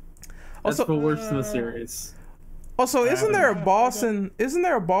 Damn. That's Also, the worst in the series. Also, isn't there a boss in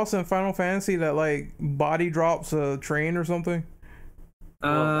Final Fantasy that like body drops a train or something?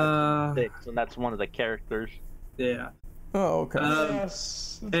 Well, that's one of the characters. Yeah. Oh, okay.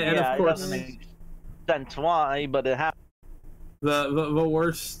 Yes. And Yeah, of it course, doesn't make sense why, but it happened. the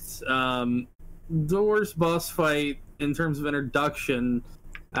worst boss fight in terms of introduction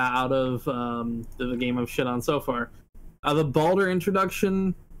out of the game I've shit on so far. The Baldur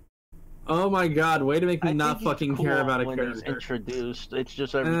introduction. Oh my god! Way to make me not fucking cool care about a when character. he's introduced. It's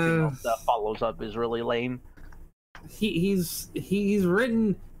just everything else that follows up is really lame. He's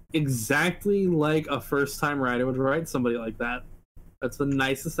written exactly like a first-time writer would write somebody like that. That's the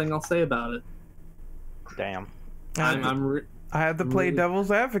nicest thing I'll say about it. Damn. I had to play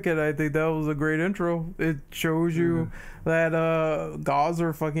devil's advocate. I think that was a great intro. It shows you that gods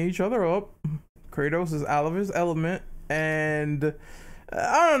are fucking each other up. Kratos is out of his element, and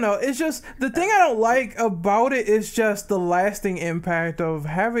I don't know. It's just the thing I don't like about it is just the lasting impact of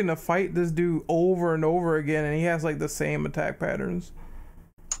having to fight this dude over and over again, and he has like the same attack patterns.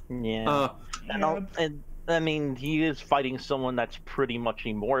 Yeah. And I mean, he is fighting someone that's pretty much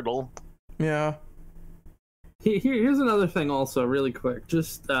immortal. Yeah. Here's another thing also, really quick.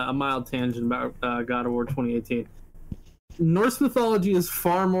 Just a mild tangent about God of War 2018. Norse mythology is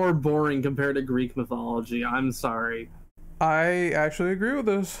far more boring compared to Greek mythology. I'm sorry. I actually agree with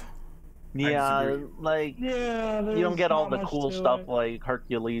this. Yeah, like you don't get all the cool stuff it. like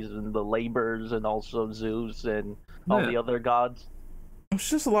Hercules and the Labors and also Zeus and all the other gods. It's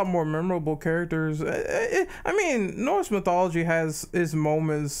just a lot more memorable characters. I mean, Norse mythology has its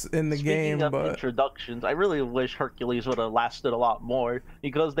moments in the Speaking game, of but introductions, I really wish Hercules would have lasted a lot more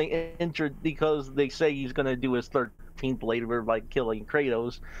because they say he's gonna do his 13th labor by killing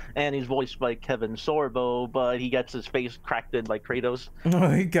Kratos, and he's voiced by Kevin Sorbo, but he gets his face cracked in by Kratos.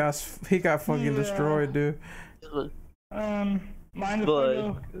 he got fucking destroyed, dude. Mind if I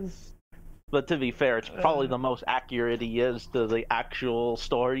go? 'Cause But to be fair, it's probably the most accurate he is to the actual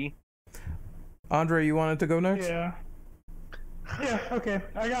story. Andre, you wanted to go next? Yeah. Yeah, okay.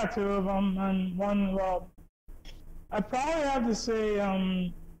 I got two of them, and one, well, I probably have to say,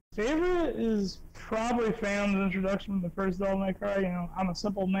 favorite is probably Phantom's introduction to the first Devil May Cry. You know, I'm a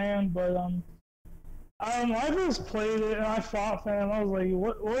simple man, but, I just played it, and I fought Phantom. I was like,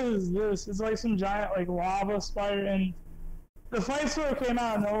 what is this? It's like some giant, like, lava spider, and the fight sort of came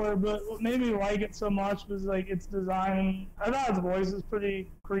out of nowhere, but what made me like it so much was like its design. I thought its voice was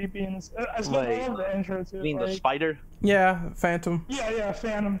pretty creepy, and I still love the intro too. You mean like, the spider? Yeah, Phantom. Yeah,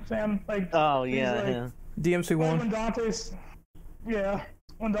 Phantom. Like Oh yeah, like, yeah. DMC one. When Dante's,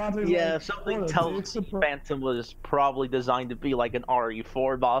 when Dante's. Yeah, like, something tells me Phantom was probably designed to be like an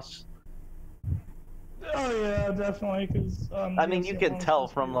RE4 boss. Oh yeah, definitely. Because I mean, you can tell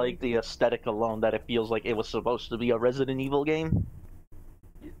from like the aesthetic alone that it feels like it was supposed to be a Resident Evil game.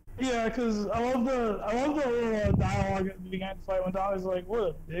 Yeah, because I love the little dialogue at the beginning of the fight when Dante's like, "What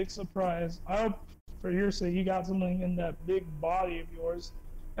a big surprise! I hope for your sake you got something in that big body of yours."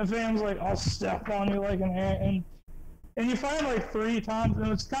 And Phantom's like, "I'll step on you like an ant," and you find like 3 times, and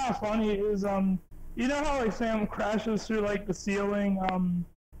what's kind of funny is you know how like Phantom crashes through like the ceiling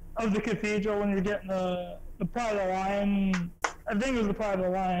of the cathedral when you're getting the Pride of the Lion. I think it was the Pride of the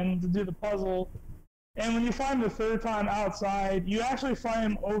Lion to do the puzzle. And when you find him the 3rd time outside, you actually find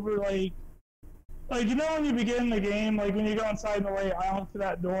him over like like, you know, when you begin the game, like when you go inside the Lake Island to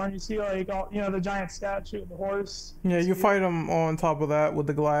that door and you see like all, you know, the giant statue of the horse. Yeah, you fight him on top of that with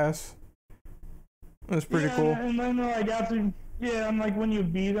the glass. That's pretty cool. And then like after, yeah, and like when you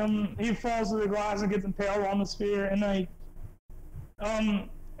beat him, he falls to the glass and gets impaled on the spear, and like, and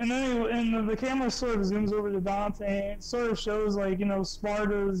then the camera sort of zooms over to Dante, and it sort of shows like, you know,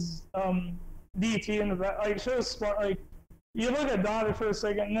 Sparta's DT in the back, like shows Sparta, like you look at Dante for a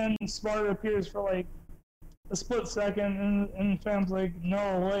second, and then Sparta appears for like a split second, and Fam's like,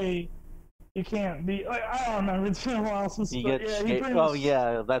 no way, you can't be, like, I don't remember, it's been a while since. You get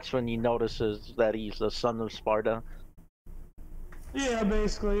yeah, that's when he notices that he's the son of Sparta. Yeah,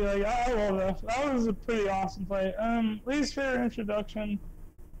 basically, like, I love that. That was a pretty awesome fight. Least favorite introduction,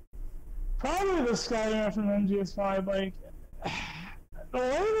 probably the Skyrim from MGS5. Like, the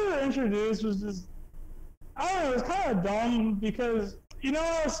way they were introduced was just, I don't know, it was kind of dumb because, you know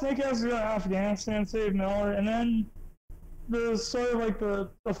how Snake has to go to Afghanistan, save Miller, and then there's sort of like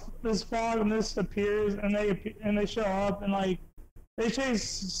this fog mist appears, and they show up, and like, they chase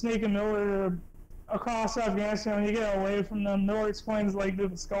Snake and Miller across Afghanistan. When you get away from them, Miller explains like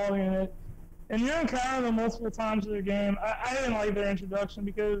the skull unit, and you encounter them multiple times in the game. I didn't like their introduction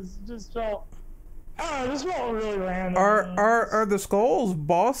because it just felt, I don't know, it just felt really random. Are the skulls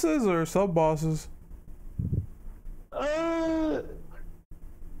bosses or sub bosses? I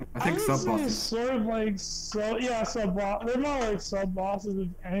think sub bosses. Sort of like sub boss. They're more like sub bosses if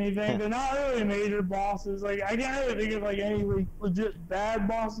anything. They're not really major bosses. Like I can't really think of like any like legit bad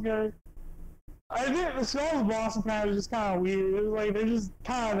boss guy. I think the Skulls boss kind of just kind of weird. It was like they're just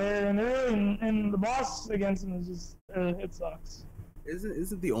kind of there, and they're really, and the boss against them is just it sucks.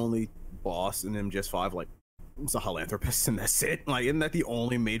 Isn't the only boss in MGS5 like it's a philanthropist and that's it? Like, isn't that the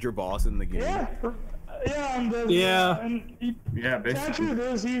only major boss in the game? Yeah, Basically. The truth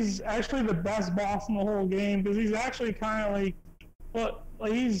is, he's actually the best boss in the whole game because he's actually kind of like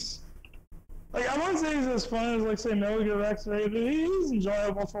he's. Like, I wouldn't say he's as fun as, like, say, Metal Gear X-Ray, but he's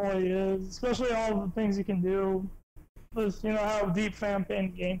enjoyable for what he is, especially all the things he can do. Just, you know, how deep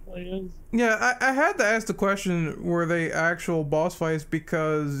fan-painted gameplay is. Yeah, I had to ask the question, were they actual boss fights,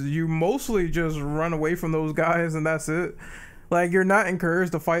 because you mostly just run away from those guys and that's it. Like, you're not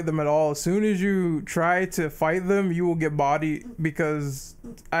encouraged to fight them at all. As soon as you try to fight them, you will get bodied, because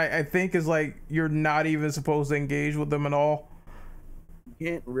I think it's like you're not even supposed to engage with them at all.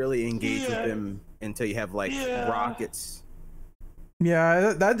 Can't really engage with them until you have like rockets.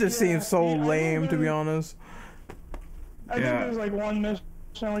 Yeah, that just seems so lame, to be honest. I think there's like one mission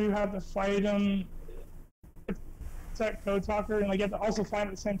where you have to fight him. It's that Code Talker, and like you have to also fight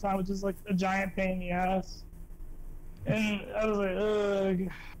at the same time, which is like a giant pain in the ass. And I was like, ugh.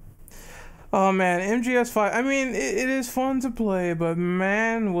 Oh man, MGS5. I mean, it is fun to play, but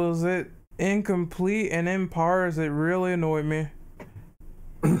man, was it incomplete and in parts. It really annoyed me.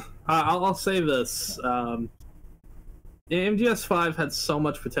 I'll say this. MGS5 had so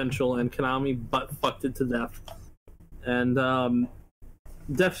much potential, and Konami butt fucked it to death. And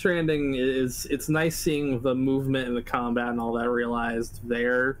Death Stranding it's nice seeing the movement and the combat and all that realized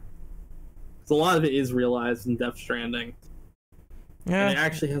there. So a lot of it is realized in Death Stranding. Yeah. And it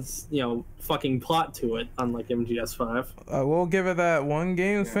actually has, you know, fucking plot to it, unlike MGS5. I will give it that one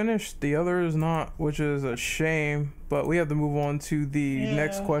game's finished, the other is not, which is a shame. But we have to move on to the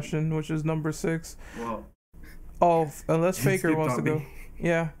next question, which is number 6. Well, unless Faker wants to go.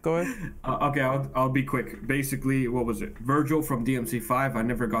 Yeah, go ahead. Okay, I'll be quick. Basically, what was it? Virgil from DMC5. I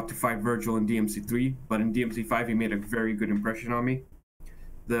never got to fight Virgil in DMC3, but in DMC5 he made a very good impression on me.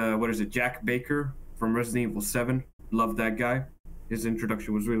 Jack Baker from Resident Evil 7. Loved that guy. His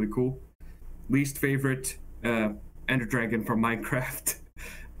introduction was really cool. Least favorite, Ender Dragon from Minecraft.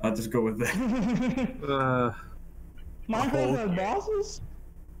 I'll just go with that. Minecraft has bosses?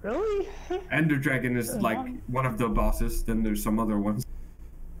 Really? Ender Dragon is like one of the bosses. Then there's some other ones.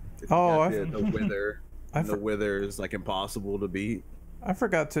 The Wither. The Wither is like impossible to beat. I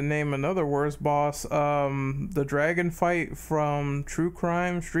forgot to name another worst boss. The dragon fight from True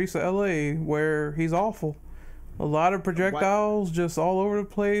Crime Streets of LA, where he's awful. A lot of projectiles just all over the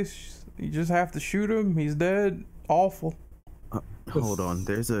place. You just have to shoot him. He's dead. Awful. Hold on.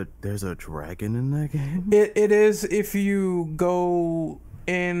 There's a dragon in that game? It is. If you go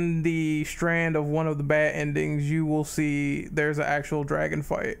in the strand of one of the bad endings, you will see there's an actual dragon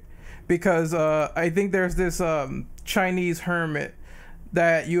fight. Because I think there's this Chinese hermit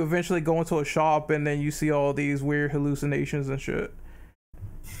that you eventually go into a shop and then you see all these weird hallucinations and shit.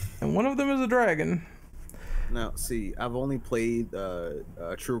 And one of them is a dragon. Now, see, I've only played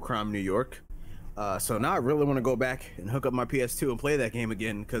True Crime New York. So now I really want to go back and hook up my PS2 and play that game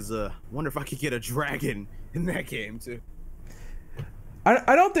again, because wonder if I could get a dragon in that game too.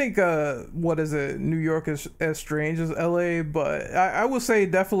 I don't think what is it, New York is as strange as LA, but I would say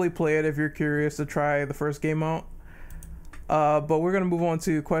definitely play it if you're curious to try the first game out. But we're gonna move on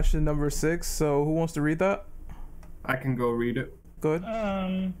to question number 6. So who wants to read that? I can go read it. Good.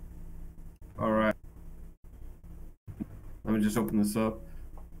 All right. Let me just open this up.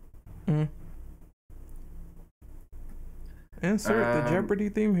 Mm-hmm. Insert the Jeopardy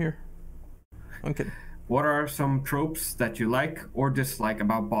theme here. I'm kidding. What are some tropes that you like or dislike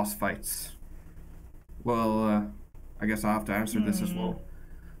about boss fights? Well, I guess I'll have to answer this as well.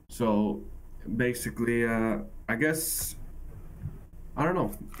 So, basically, I guess... I don't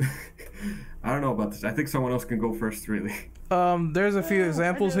know. I don't know about this. I think someone else can go first, really. There's a few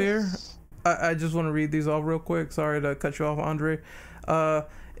examples here. I just want to read these off real quick. Sorry to cut you off, Andre.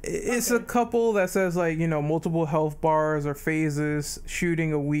 It's a couple that says, like, you know, multiple health bars or phases,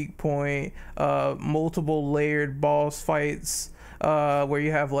 shooting a weak point, multiple layered boss fights, where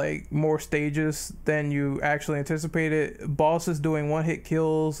you have like more stages than you actually anticipated, bosses doing one-hit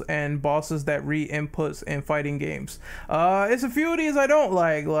kills, and bosses that re-inputs in fighting games. It's a few of these I don't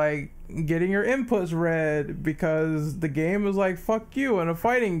like getting your inputs read, because the game is like, fuck you. In a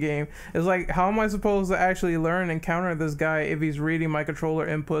fighting game, it's like, how am I supposed to actually learn and counter this guy if he's reading my controller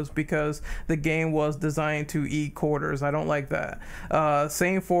inputs, because the game was designed to eat quarters? I don't like that.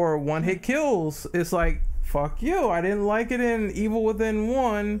 Same for one-hit kills. It's like, fuck you. I didn't like it in Evil Within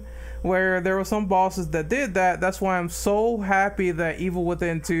 1, where there were some bosses that did that. That's why I'm so happy that Evil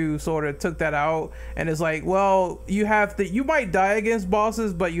Within 2 sort of took that out, and it's like, well, you might die against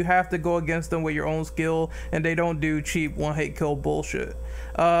bosses, but you have to go against them with your own skill, and they don't do cheap one-hit kill bullshit.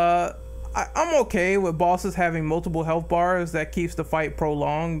 I'm okay with bosses having multiple health bars. That keeps the fight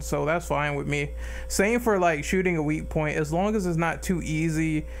prolonged, so that's fine with me. Same for like shooting a weak point. As long as it's not too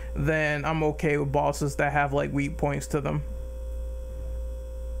easy, then I'm okay with bosses that have like weak points to them.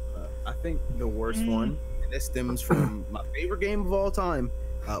 I think the worst one, and this stems from my favorite game of all time,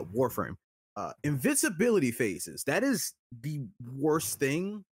 Warframe. Invincibility phases. That is the worst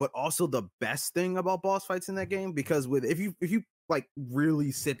thing, but also the best thing about boss fights in that game, because if you like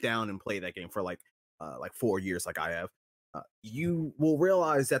really sit down and play that game for like 4 years like I have, you will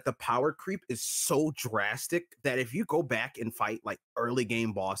realize that the power creep is so drastic that if you go back and fight like early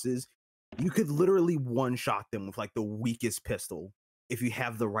game bosses, you could literally one-shot them with like the weakest pistol if you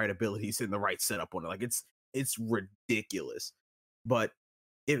have the right abilities and the right setup on it. Like it's ridiculous. But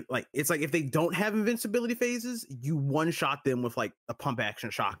it's like if they don't have invincibility phases, you one-shot them with like a pump action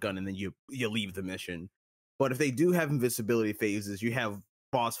shotgun and then you leave the mission. But if they do have invincibility phases, you have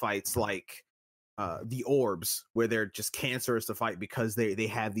boss fights like the orbs, where they're just cancerous to fight because they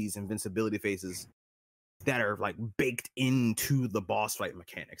have these invincibility phases that are like baked into the boss fight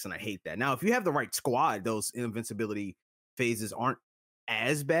mechanics, and I hate that. Now, if you have the right squad, those invincibility phases aren't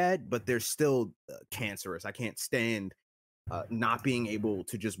as bad, but they're still cancerous. I can't stand not being able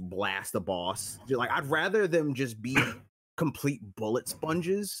to just blast the boss. Like, I'd rather them just be complete bullet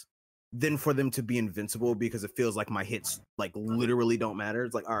sponges than for them to be invincible, because it feels like my hits like literally don't matter.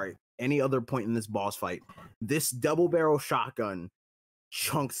 It's like, all right, any other point in this boss fight, this double barrel shotgun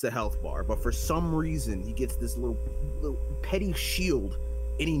chunks the health bar, but for some reason he gets this little petty shield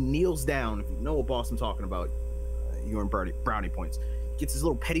and he kneels down. If you know what boss I'm talking about, you're in brownie points. Gets his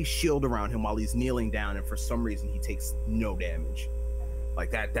little petty shield around him while he's kneeling down, and for some reason he takes no damage. Like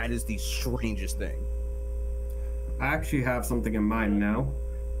that is the strangest thing. I actually have something in mind now,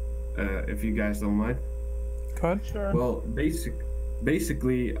 if you guys don't mind. Go ahead. Sure. Well,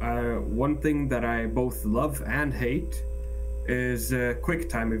 basically, one thing that I both love and hate is quick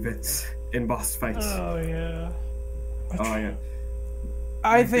time events in boss fights. Oh yeah. Oh yeah.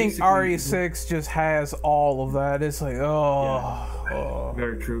 I think RE6 just has all of that. It's like, oh.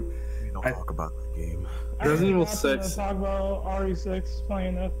 Very true. We don't talk about the game. Resident Evil I was 6. talk about RE6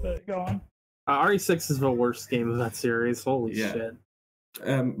 playing that, but go on. RE6 is the worst game of that series. Holy Yeah. shit.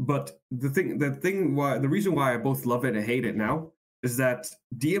 But the reason why I both love it and hate it now is that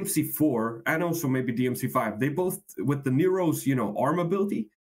DMC4 and also maybe DMC5, they both, with the Nero's, arm ability,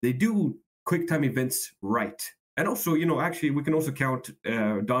 they do quick time events right. And also, actually, we can also count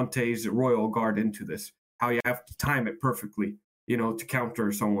Dante's Royal Guard into this. How you have to time it perfectly, to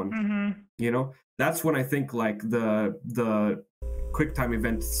counter someone. Mm-hmm. That's when I think like the quick time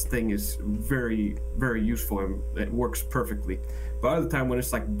events thing is very, very useful and it works perfectly. But other time when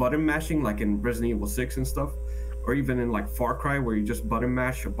it's like button mashing, like in Resident Evil 6 and stuff, or even in like Far Cry where you just button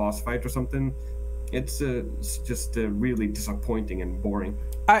mash a boss fight or something, It's just really disappointing and boring.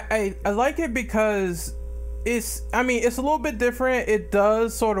 I like it because it's a little bit different. It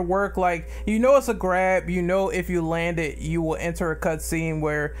does sort of work like, it's a grab, if you land it you will enter a cutscene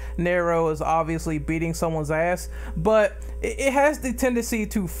where Nero is obviously beating someone's ass, but it has the tendency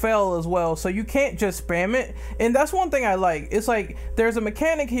to fail as well, so you can't just spam it. And that's one thing I like. It's like there's a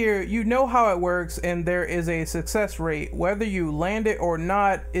mechanic here, how it works, and there is a success rate. Whether you land it or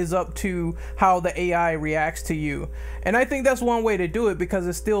not is up to how the AI reacts to you. And I think that's one way to do it, because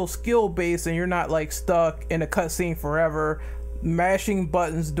it's still skill based and you're not like stuck in a cutscene forever mashing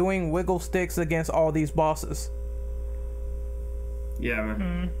buttons, doing wiggle sticks against all these bosses. Yeah,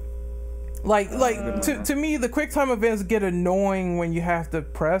 man. To me, the quick time events get annoying when you have to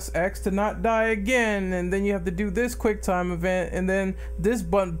press X to not die again, and then you have to do this quick time event, and then this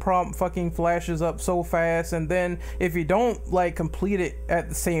button prompt fucking flashes up so fast, and then if you don't like complete it at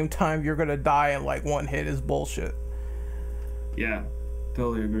the same time, you're gonna die in like one hit. Is bullshit. Yeah,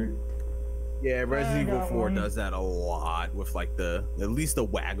 totally agree. Yeah, Resident Evil 4 does that a lot with like at least the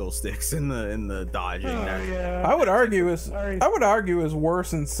waggle sticks in the dodging. Yeah. I would argue it's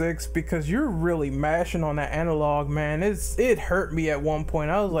worse in 6 because you're really mashing on that analog, man. It hurt me at one point.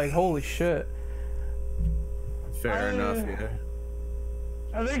 I was like, holy shit. Fair enough, yeah.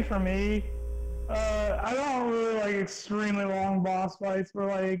 I think for me, I don't really like extremely long boss fights where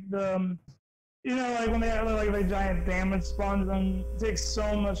like the like when they have like the giant damage spawns and it takes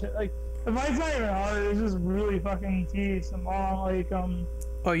so much like the fight's not even hard, it's just really fucking tedious and long, like,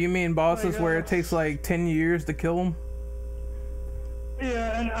 Oh, you mean bosses where it takes like 10 years to kill them?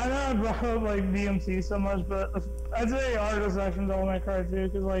 Yeah, and I know I brought up, like, DMC so much, but I'd say Artist Action's all my card, too,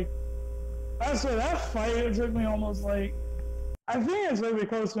 because, like, I swear, that fight, it took me almost, like, I think it's maybe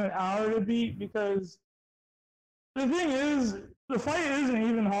close to an hour to beat, because the thing is, the fight isn't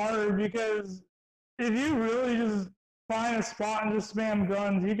even hard, because if you really just find a spot and just spam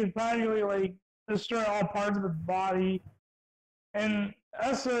guns, you could practically like destroy all parts of the body. And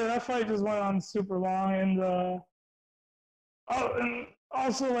that fight just went on super long, and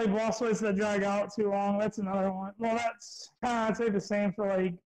also like boss fights that drag out too long. That's another one. Well, that's kind of I'd say the same for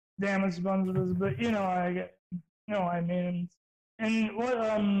like damage buns, but what I mean. And what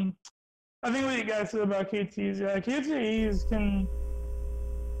I think what you guys said about KTs, yeah, KTs can.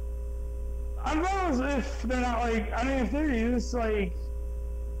 I'm as if they're not like, if they're used like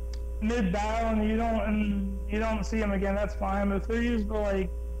mid-battle and you don't see them again, that's fine. But if they're used for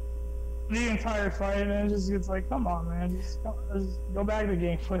like the entire fight, then it just gets like, come on, man, just go back to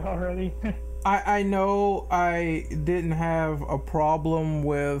gameplay already. I know I didn't have a problem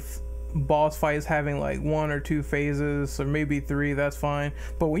with boss fights having like 1 or 2 phases, or maybe 3, that's fine.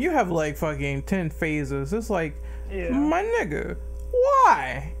 But when you have like fucking 10 phases, it's like, my nigga,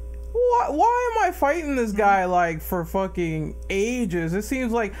 why? Why am I fighting this guy like for fucking ages? It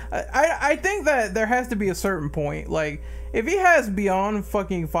seems like I think that there has to be a certain point. Like if he has beyond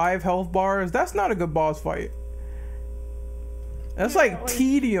fucking 5 health bars, that's not a good boss fight. That's like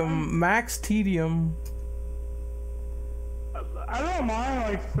tedium, max tedium. I don't mind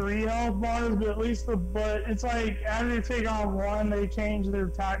like 3 health bars, but at least but it's like after you take on 1, they change their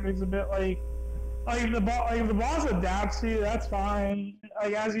tactics a bit. Like if the boss adapts to you, that's fine.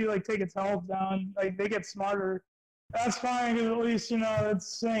 Like as you like take its health down, like they get smarter. That's fine, because at least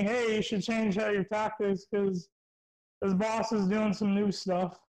it's saying, hey, you should change out your tactics because this boss is doing some new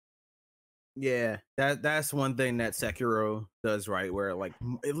stuff. Yeah, that's one thing that Sekiro does right, where like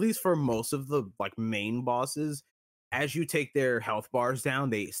at least for most of the like main bosses, as you take their health bars down,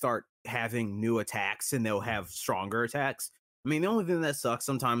 they start having new attacks and they'll have stronger attacks. I mean, the only thing that sucks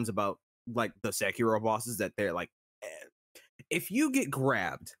sometimes about like the Sekiro bosses that they're like, if you get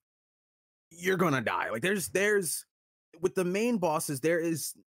grabbed, you're gonna die. Like there's with the main bosses, there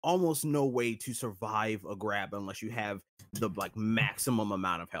is almost no way to survive a grab unless you have the like maximum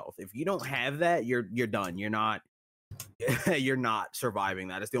amount of health. If you don't have that, you're done. You're not surviving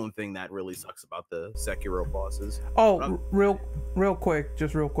that. It's the only thing that really sucks about the Sekiro bosses. Oh, real quick,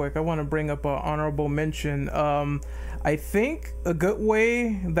 I want to bring up an honorable mention. I think a good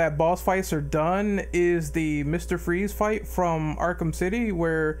way that boss fights are done is the Mr. Freeze fight from Arkham City,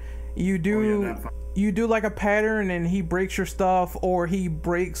 where you do like a pattern and he breaks your stuff, or he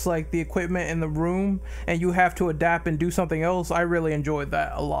breaks like the equipment in the room and you have to adapt and do something else. I really enjoyed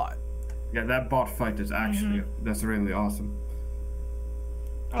that a lot. Yeah, that bot fight is actually that's really awesome.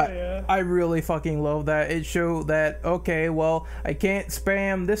 I really fucking love that. It showed that, okay, well, I can't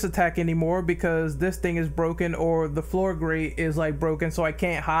spam this attack anymore because this thing is broken, or the floor grate is like broken, so I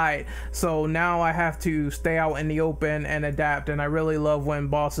can't hide. So now I have to stay out in the open and adapt, and I really love when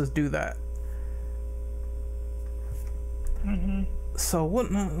bosses do that. So what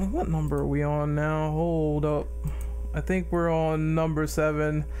number are we on now? Hold up. I think we're on number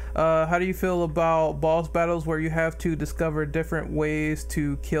 7. How do you feel about boss battles where you have to discover different ways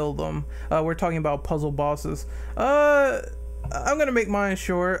to kill them? We're talking about puzzle bosses. I'm gonna make mine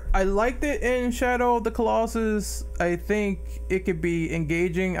short. I liked it in Shadow of the Colossus. I think it could be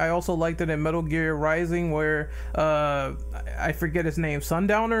engaging. I also liked it in Metal Gear Rising where I forget his name,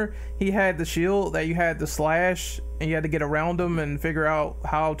 Sundowner. He had the shield that you had to slash and you had to get around him and figure out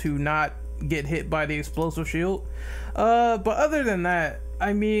how to not get hit by the explosive shield. But other than that,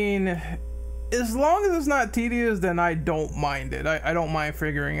 I mean, as long as it's not tedious, then I don't mind it. I don't mind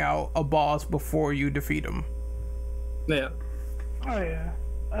figuring out a boss before you defeat him. Yeah. Oh yeah.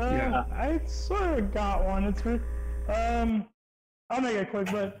 I sort of got one. It's I'll make it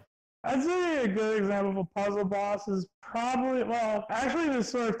quick, but I'd say a good example of a puzzle boss is probably, well, actually this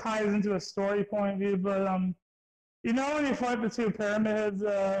sort of ties into a story point of view, but you know when you fight the 2 pyramid heads,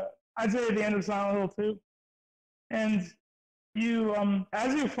 I'd say at the end of Silent Hill 2, and you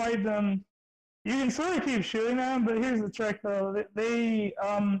as you fight them, you can sort of keep shooting them, but here's the trick though. They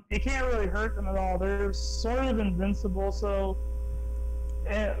you can't really hurt them at all. They're sort of invincible, so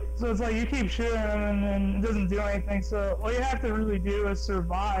it's like you keep shooting them and then it doesn't do anything. So all you have to really do is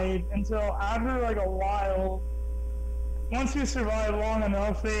survive until after like a while. Once you survive long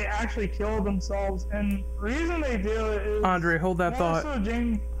enough, they actually kill themselves, and the reason they do it is... Andre, hold that thought.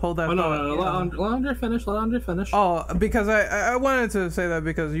 Hold that thought. No. Let Andre finish. Oh, because I wanted to say that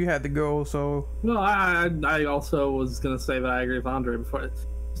because you had to go, so... No, I also was going to say that I agree with Andre before.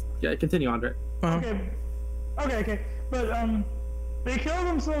 Yeah, continue, Andre. Uh-huh. Okay. But, they kill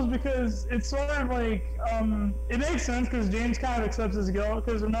themselves because it's sort of like, it makes sense because James kind of accepts his guilt,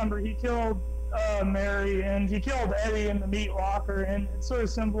 because remember, he killed Mary and he killed Eddie in the meat locker, and it sort of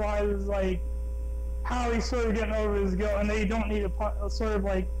symbolizes like how he's sort of getting over his guilt and they don't need to sort of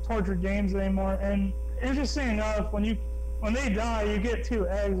like torture James anymore. And interesting enough, when they die, you get 2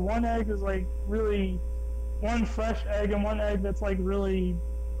 eggs. One egg is like really one fresh egg, and one egg that's like really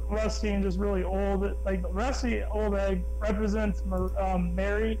rusty and just really old. Like the rusty old egg represents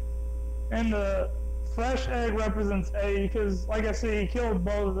Mary, and the fresh egg represents Eddie, because like I said, he killed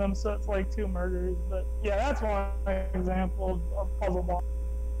both of them, so it's like 2 murders. But yeah, that's one example of puzzle boss.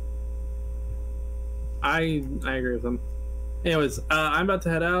 I agree with him. Anyways, I'm about to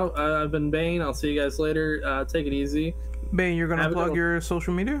head out. I've been Bane. I'll see you guys later. Take it easy. Bane, you're gonna plug your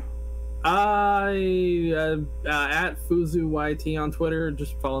social media? At FuzuYT on Twitter.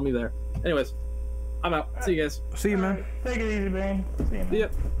 Just follow me there. Anyways, I'm out. See you guys. See you, man. Take it easy, Bane. See you, man.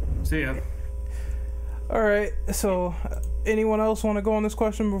 Yep. See ya. All right. So, anyone else want to go on this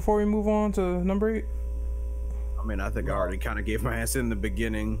question before we move on to number 8? I mean, I think I already kind of gave my answer in the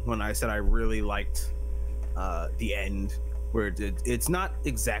beginning when I said I really liked the end, where it's not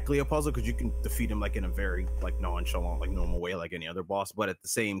exactly a puzzle because you can defeat him like in a very like nonchalant, like normal way, like any other boss. But at the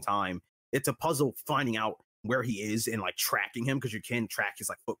same time, it's a puzzle finding out where he is and like tracking him, because you can track his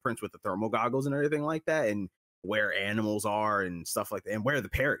like footprints with the thermal goggles and everything like that, and where animals are and stuff like that, and where the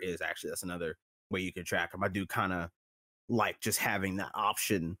parrot is. Actually, that's another way you can track him. I do kind of like just having that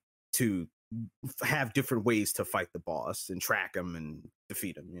option to have different ways to fight the boss and track him and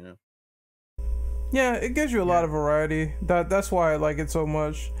defeat him, you know. Yeah, it gives you a lot of variety. That's why I like it so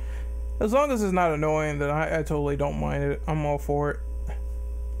much. As long as it's not annoying, then I totally don't mind it. I'm all for it.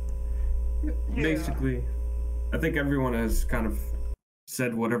 Basically, I think everyone has kind of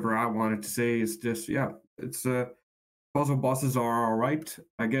said whatever I wanted to say. It's just, yeah, it's puzzle bosses are all right.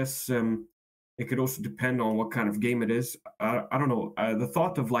 I guess it could also depend on what kind of game it is. I don't know. The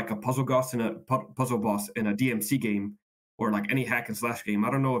thought of like a puzzle boss in a DMC game, or like any hack and slash game, I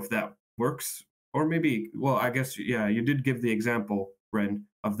don't know if that works. Or maybe, well, I guess, yeah, you did give the example, Ren,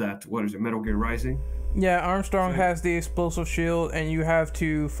 of that. What is it, Metal Gear Rising? Yeah, Armstrong has the explosive shield, and you have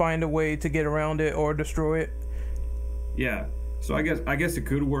to find a way to get around it or destroy it. Yeah, so I guess it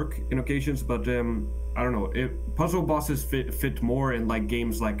could work in occasions, but I don't know. Puzzle bosses fit more in like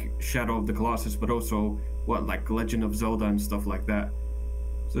games like Shadow of the Colossus, but also like Legend of Zelda and stuff like that.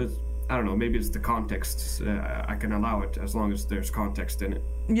 So I don't know. Maybe it's the context. I can allow it as long as there's context in it.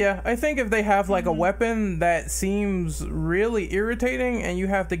 Yeah, I think if they have like a weapon that seems really irritating and you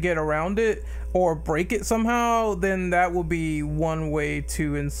have to get around it or break it somehow, then that will be one way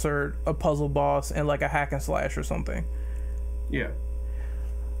to insert a puzzle boss in like a hack and slash or something. Yeah.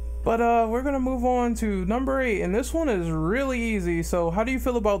 But we're gonna move on to number 8, and this one is really easy. So how do you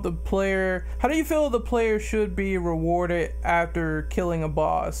feel about the player? How do you feel the player should be rewarded after killing a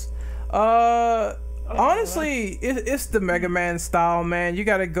boss? Honestly, it's the Mega Man style, man. You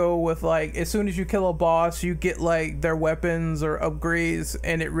gotta go with like, as soon as you kill a boss, you get like their weapons or upgrades,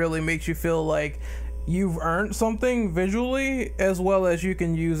 and it really makes you feel like you've earned something visually, as well as you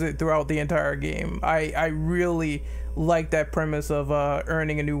can use it throughout the entire game. I really like that premise of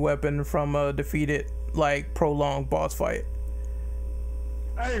earning a new weapon from a defeated, like, prolonged boss fight.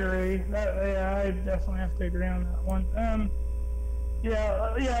 I agree. Yeah, I definitely have to agree on that one.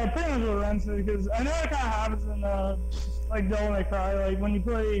 Yeah, pretty much what Ren said, because I know it kind of happens in like Devil May Cry, like when you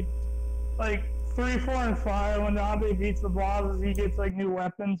play like 3, 4, and 5, when Abe beats the bosses, he gets like new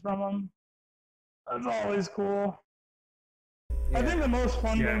weapons from them. That's always cool. Yeah. I think the most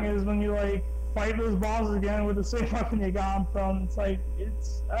fun thing is when you like fight those bosses again with the same weapon you got them from. It's like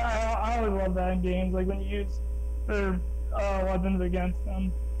I always love that in games, like when you use their weapons against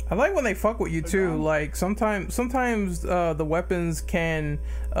them. I like when they fuck with you too. Like sometimes the weapons can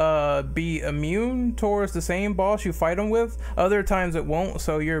be immune towards the same boss you fight them with. Other times it won't.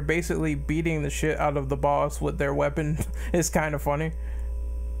 So you're basically beating the shit out of the boss with their weapon. It's kind of funny.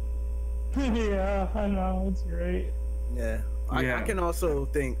 Yeah, I know, it's great. Yeah. I can also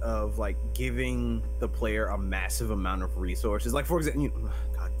think of like giving the player a massive amount of resources. Like for example,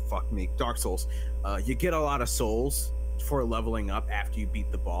 God fuck me, Dark Souls. You get a lot of souls for leveling up after you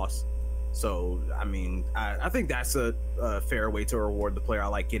beat the boss. So I mean, I think that's a fair way to reward the player. I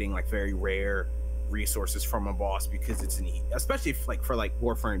like getting like very rare resources from a boss because it's especially if, like for like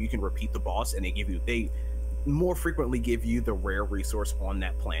Warframe, you can repeat the boss and they more frequently give you the rare resource on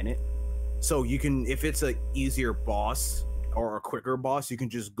that planet. So you can, if it's an easier boss or a quicker boss, you can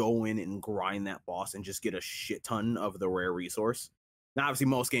just go in and grind that boss and just get a shit ton of the rare resource. Now, obviously,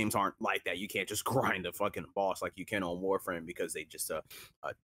 most games aren't like that. You can't just grind a fucking boss like you can on Warframe because they just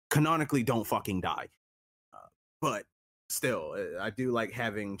canonically don't fucking die. But still, I do like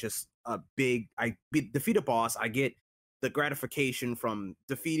having just a big. Defeat a boss. I get the gratification from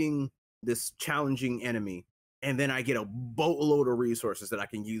defeating this challenging enemy, and then I get a boatload of resources that I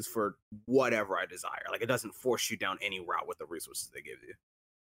can use for whatever I desire. Like, it doesn't force you down any route with the resources they give you.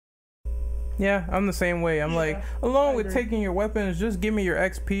 Yeah, I'm the same way. I'm like, along with taking your weapons, just give me your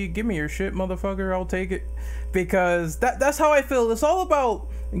XP, give me your shit, motherfucker. I'll take it, because that's how I feel. It's all about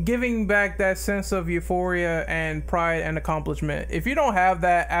giving back that sense of euphoria and pride and accomplishment. If you don't have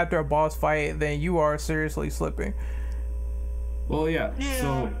that after a boss fight, then you are seriously slipping. Well, yeah.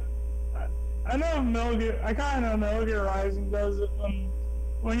 So I know Metal Gear. I kind of know Metal Gear Rising does it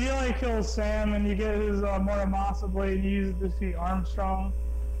when you like kill Sam and you get his Muramasa blade and you use it to defeat Armstrong.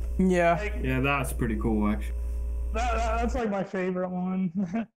 Yeah. Like, yeah, that's pretty cool, actually. That's like my favorite one.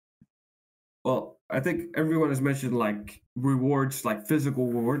 Well, I think everyone has mentioned like rewards, like physical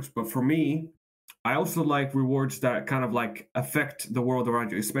rewards, but for me, I also like rewards that kind of like affect the world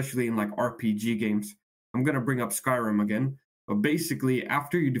around you, especially in like RPG games. I'm gonna bring up Skyrim again, but basically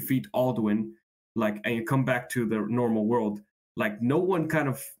after you defeat Alduin, like, and you come back to the normal world, like no one kind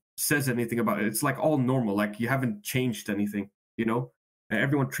of says anything about it. It's like all normal, like you haven't changed anything, you know? And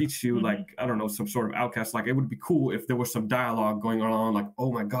everyone treats you like, I don't know, some sort of outcast. Like, it would be cool if there was some dialogue going on, like,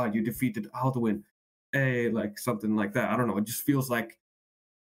 oh my god, you defeated Alduin. Hey, like something like that. I don't know. It just feels like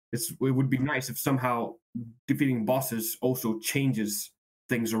it would be nice if somehow defeating bosses also changes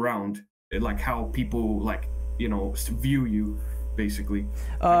things around, like how people, like, you know, view you, basically.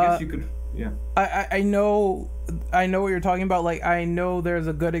 I guess you could, yeah. I know what you're talking about. Like, I know there's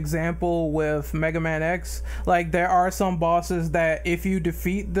a good example with Mega Man X. Like, there are some bosses that if you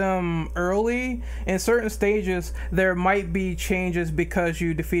defeat them early in certain stages, there might be changes because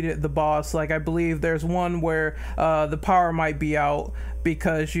you defeated the boss. Like, I believe there's one where the power might be out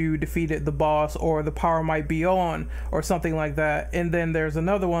because you defeated the boss, or the power might be on, or something like that. And then there's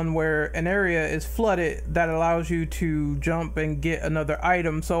another one where an area is flooded that allows you to jump and get another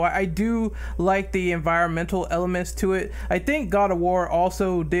item. So I do like the environmental elements to it. I think God of War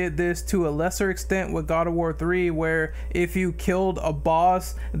also did this to a lesser extent with God of War 3, where if you killed a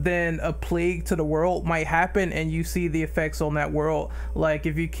boss, then a plague to the world might happen and you see the effects on that world. Like,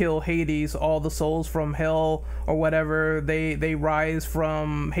 if you kill Hades, all the souls from hell or whatever, they rise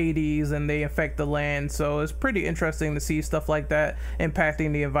from Hades and they affect the land. So it's pretty interesting to see stuff like that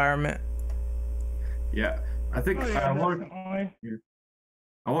impacting the environment. Yeah, I think I wanted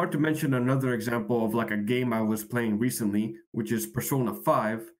to mention another example of like a game I was playing recently, which is Persona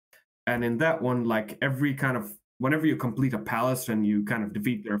 5. And in that one, like every kind of, whenever you complete a palace and you kind of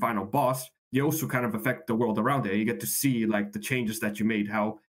defeat their final boss, you also kind of affect the world around it. You get to see like the changes that you made,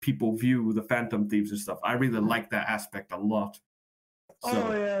 how people view the Phantom Thieves and stuff. I really like that aspect a lot. So,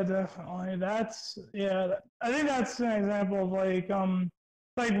 oh yeah, definitely. I think that's an example of like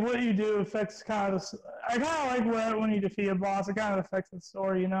like what you do affects kind of. I kind of like when you defeat a boss, it kind of affects the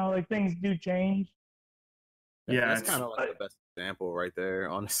story. You know, like things do change. Yeah, that's it's kind of like the best example right there,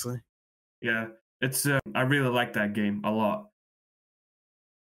 honestly. yeah, it's I really like that game a lot.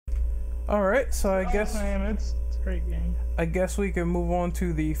 All right, so I guess Man, it's a great game. I guess we can move on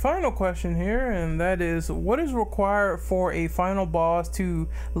to the final question here, and that is, what is required for a final boss to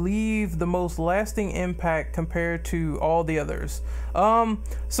leave the most lasting impact compared to all the others?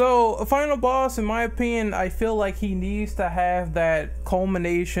 So a final boss, in my opinion, I feel like he needs to have that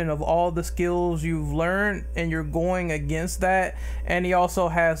culmination of all the skills you've learned, and you're going against that, and he also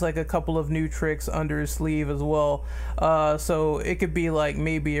has like a couple of new tricks under his sleeve as well. So it could be like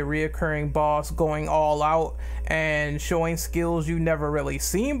maybe a reoccurring boss going all out and showing skills you never really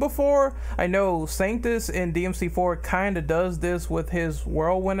seen before. I know Sanctus in DMC4 kind of does this with his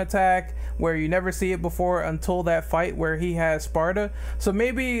whirlwind attack, where you never see it before until that fight where he has Sparta. So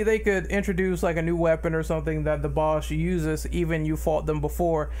maybe they could introduce like a new weapon or something that the boss uses, even you fought them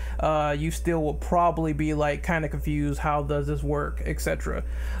before. You still will probably be like kind of confused, how does this work, etc.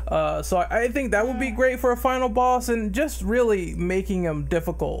 So I think that would be great for a final boss, and just really making him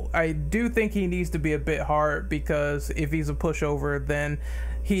difficult. I do think he needs to be a bit hard, because if he's a pushover, then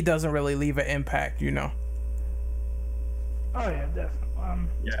he doesn't really leave an impact, you know. Oh yeah, definitely.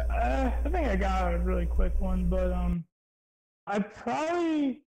 I think I got a really quick one, but I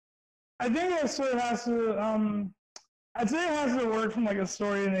think that sort of has to I'd say it has to work from like a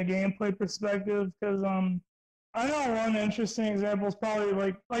story and a gameplay perspective, because I know one interesting example is probably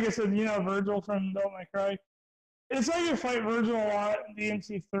like I said, you know, Virgil from Devil May Cry. It's like you fight Virgil a lot in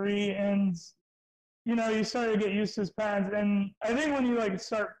DMC3, and you know, you start to get used to his patterns. And I think when you like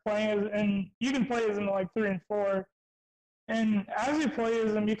start playing, and you can play as in like 3 and 4, and as you play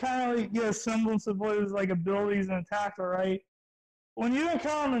as him, you kind of like get a semblance of what his like abilities and attack are, right? When you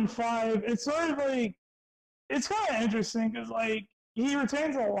encounter him in 5, it's sort of like, it's kind of interesting, because like he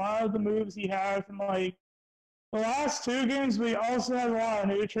retains a lot of the moves he had from like the last 2 games, but he also has a lot of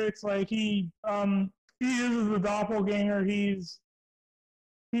new tricks. Like he uses the doppelganger.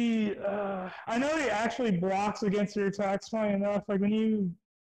 I know he actually blocks against your attacks, funny enough. Like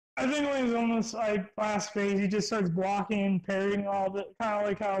I think when he's on this like last phase, he just starts blocking and parrying all the, kind of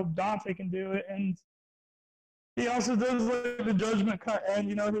like how Dante can do it. And he also does like the judgment cut end,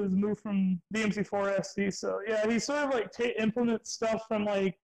 you know, his move from DMC4 SC. So yeah, he sort of like implements stuff from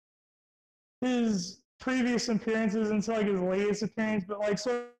like his previous appearances into like his latest appearance, but like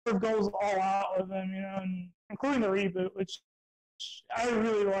sort of goes all out with him, you know, and including the reboot, which I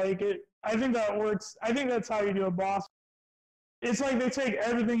really like it. I think that works. I think that's how you do a boss. It's like they take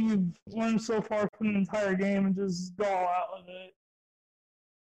everything you've learned so far from the entire game and just go all out with it.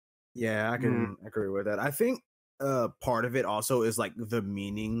 Yeah, I can agree with that. I think part of it also is like the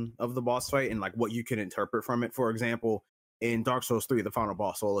meaning of the boss fight and like what you can interpret from it. For example, in Dark Souls 3, the final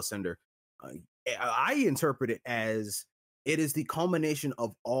boss, Soul Ascender, I interpret it as it is the culmination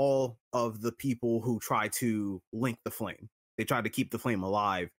of all of the people who try to link the flame. They try to keep the flame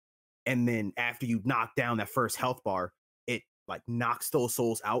alive. And then after you knock down that first health bar, it like knocks those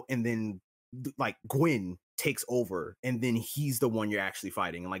souls out. And then like Gwyn takes over. And then he's the one you're actually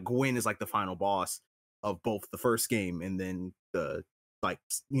fighting. And like Gwyn is like the final boss of both the first game and then the like,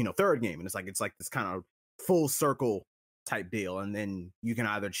 you know, third game. And it's like this kind of full circle type deal. And then you can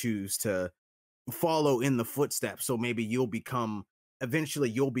either choose to follow in the footsteps. So maybe eventually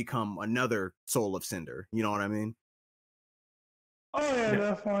you'll become another Soul of Cinder. You know what I mean? Oh yeah,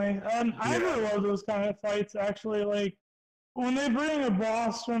 definitely. I really love those kind of fights. Actually, like when they bring a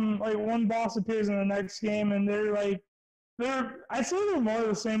boss from like one boss appears in the next game, and I'd say they're more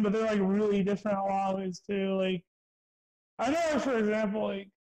the same, but they're like really different in a lot of ways too. Like I know, for example, like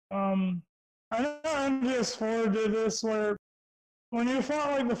I know MGS4 did this where when you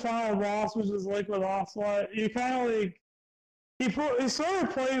fought like the final boss, which is Liquid Ocelot, you kind of like he sort of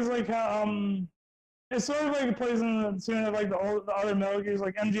plays like how it's sort of like it plays in the tune of like the other Metal Gears,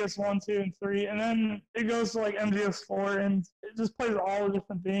 like MGS 1, 2, and 3, and then it goes to like MGS 4, and it just plays all the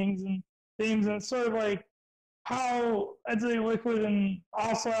different things, and it's sort of like how I'd say Liquid and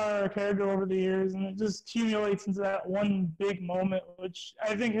Ocelot are a character over the years, and it just accumulates into that one big moment, which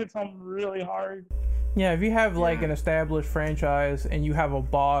I think hits home really hard. Yeah, if you have like an established franchise and you have a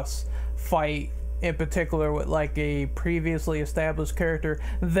boss fight in particular with like a previously established character,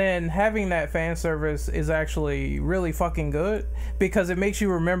 then having that fan service is actually really fucking good, because it makes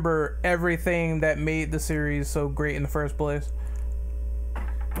you remember everything that made the series so great in the first place.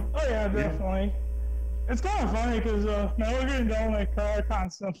 Oh yeah, definitely. It's kind of funny because Metal Gear and Devil May Cry are kind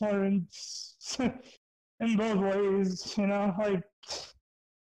of similar in both ways, you know, like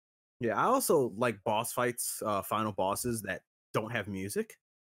Yeah, I also like boss fights, final bosses that don't have music.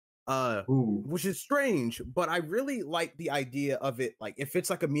 Ooh. Which is strange, but I really like the idea of it. Like, if it's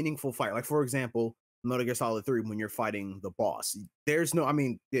like a meaningful fight, like for example, Metal Gear Solid 3, when you're fighting the boss, there's no, I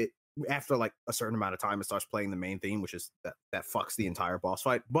mean, after like a certain amount of time, it starts playing the main theme, which is that fucks the entire boss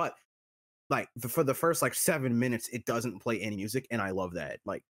fight. But like for the first like 7 minutes, it doesn't play any music, and I love that.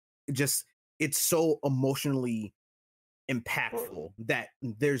 Like, it's so emotionally impactful that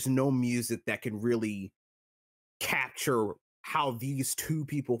there's no music that can really capture how these two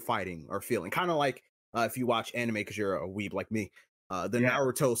people fighting are feeling. Kind of like if you watch anime because you're a weeb like me,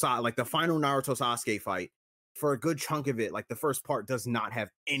 Naruto, like the final Naruto Sasuke fight, for a good chunk of it, like the first part does not have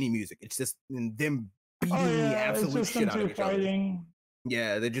any music. It's just them beating the absolute shit out of each other.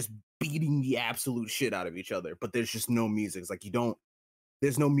 Yeah, they're just beating the absolute shit out of each other, but there's just no music. It's like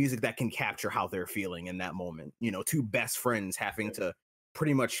there's no music that can capture how they're feeling in that moment. You know, two best friends having to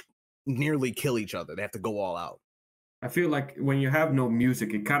pretty much nearly kill each other. They have to go all out. I feel like when you have no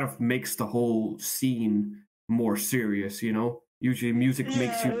music, it kind of makes the whole scene more serious, you know? Usually music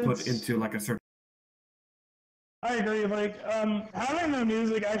makes you put into like a certain... I agree. Like, having no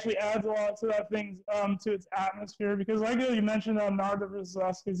music actually adds a lot to that thing, to its atmosphere, because like you mentioned on Naruto vs.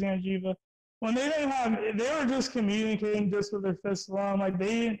 Sasuke Zangief, when they didn't have, they were just communicating just with their fists alone. Like,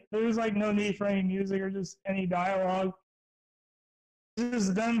 there was like no need for any music or just any dialogue.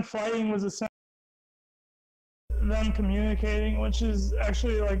 Just them fighting was essentially them communicating, which is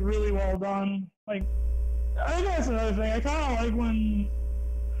actually like really well done. Like, I think that's another thing. I kind of like when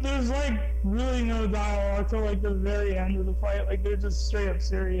there's like really no dialogue till like the very end of the fight. Like, they're just straight up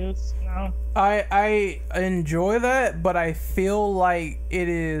serious, you know? I enjoy that, but I feel like it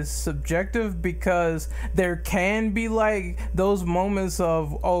is subjective, because there can be like those moments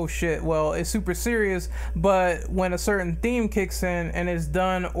of, oh shit, well, it's super serious, but when a certain theme kicks in and it's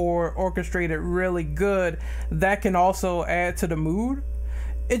done or orchestrated really good, that can also add to the mood.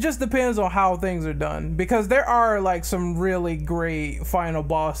 It just depends on how things are done, because there are like some really great final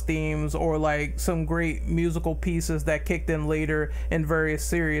boss themes or like some great musical pieces that kicked in later in various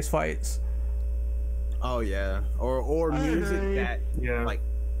serious fights. Oh yeah, or music that like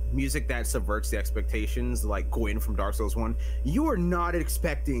music that subverts the expectations, like Gwyn from Dark Souls 1. You are not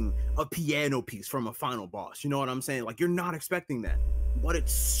expecting a piano piece from a final boss. You know what I'm saying? Like, you're not expecting that, but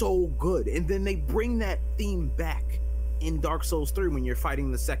it's so good. And then they bring that theme back in Dark Souls 3 when you're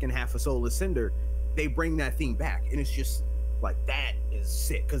fighting the second half of Soulless Cinder. They bring that theme back, and it's just like, that is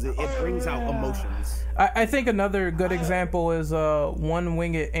sick, because it brings out emotions. I think another good example is One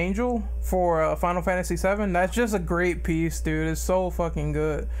Winged Angel for Final Fantasy VII. That's just a great piece, dude. It's so fucking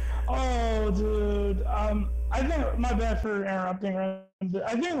good. Oh, dude. I think, my bad for interrupting. I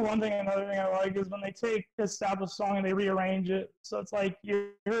think another thing I like is when they take the established song and they rearrange it. So it's like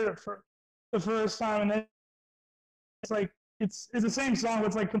you heard it for the first time, and then it's like it's the same song, but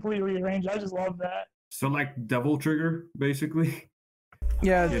it's like completely rearranged. I just love that. So like Devil Trigger, basically.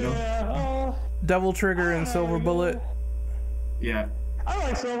 Yeah, you know? Devil Trigger and Silver Bullet. Yeah. I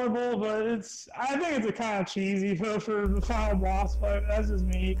like Silver Bullet, but I think it's a kind of cheesy for the final boss fight. That's just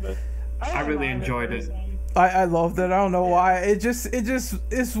me, but I really enjoyed it. I love that. I don't know why.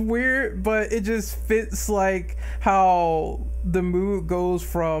 It's weird, but it just fits like how the mood goes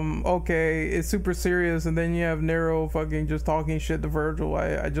from, okay, it's super serious, and then you have Nero fucking just talking shit to Virgil.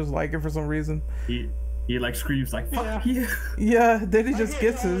 I just like it for some reason. He like screams like, fuck yeah. Yeah, then he just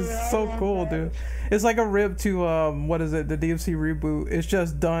gets it. It's so cool, dude. It's like a rib to what is it, the DMC reboot. It's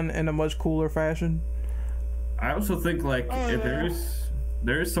just done in a much cooler fashion. I also think like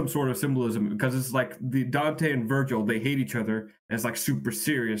there is some sort of symbolism, because it's like the Dante and Virgil, they hate each other, and it's like super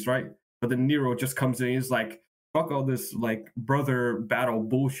serious, right? But then Nero just comes in and he's like, fuck all this like brother battle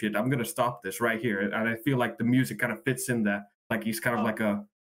bullshit. I'm gonna stop this right here. And I feel like the music kind of fits in that. Like, he's kind of like a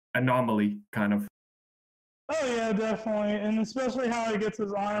anomaly kind of. Oh yeah, definitely, and especially how he gets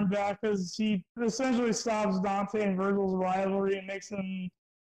his arm back, because he essentially stops Dante and Virgil's rivalry and makes them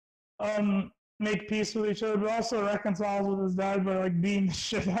make peace with each other, but also reconciles with his dad by like beating the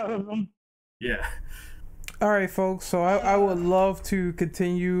shit out of him. Yeah. All right, folks. So I would love to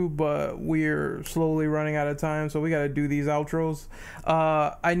continue, but we're slowly running out of time, so we got to do these outros.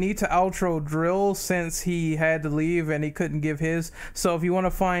 I need to outro Drill since he had to leave and he couldn't give his. So if you want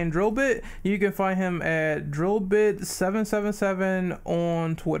to find Drillbit, you can find him at Drillbit777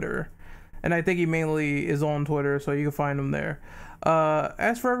 on Twitter. And I think he mainly is on Twitter, so you can find him there.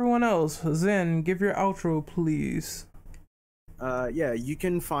 As for everyone else, Zen, give your outro, please. Yeah, you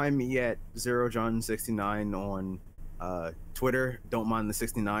can find me at ZeroJohn69 on Twitter. Don't mind the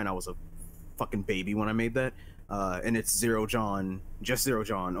 69. I was a fucking baby when I made that. and it's Zero John, just Zero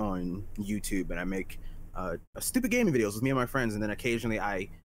John on YouTube, and I make a stupid gaming videos with me and my friends, and then occasionally I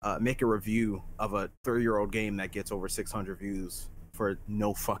make a review of a 30-year-old game that gets over 600 views for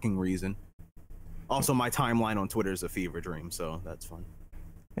no fucking reason. Also, my timeline on Twitter is a fever dream, so that's fun.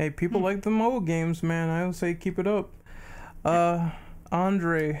 Hey, people like the old games, man. I would say keep it up.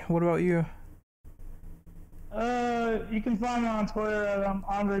 Andre, what about you? You can find me on Twitter at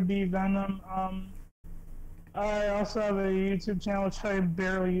Andre B Venom. I also have a YouTube channel which I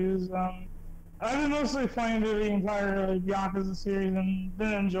barely use. I've been mostly playing through the entire Yakuza series and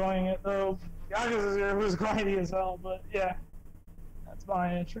been enjoying it, though. Yakuza series was grindy as hell, but yeah, that's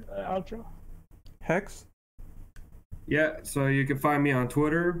my outro. Hex? Yeah, so you can find me on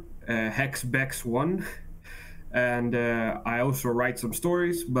Twitter, HexBex1. And I also write some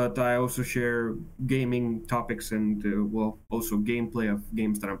stories, but I also share gaming topics and, also gameplay of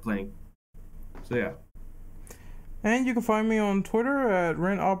games that I'm playing. So, yeah. And you can find me on Twitter at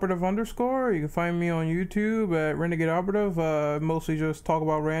RentOperative_. You can find me on YouTube at Renegade Operative. Mostly just talk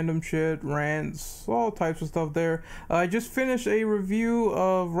about random shit, rants, all types of stuff there. I just finished a review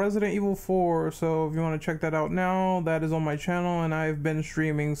of Resident Evil 4, so if you want to check that out now, that is on my channel, and I've been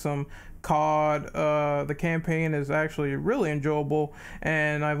streaming some COD. The campaign is actually really enjoyable,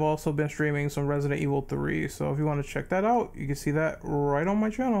 and I've also been streaming some Resident Evil 3, so if you want to check that out, you can see that right on my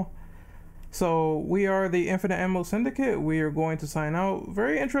channel. So we are the Infinite Ammo Syndicate. We are going to sign out.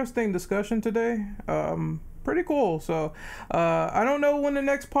 Very interesting discussion today. Pretty cool. So I don't know when the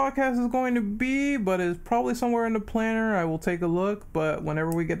next podcast is going to be, but it's probably somewhere in the planner. I will take a look, but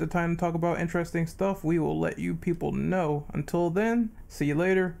whenever we get the time to talk about interesting stuff, we will let you people know. Until then, see you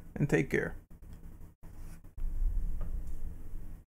later and take care.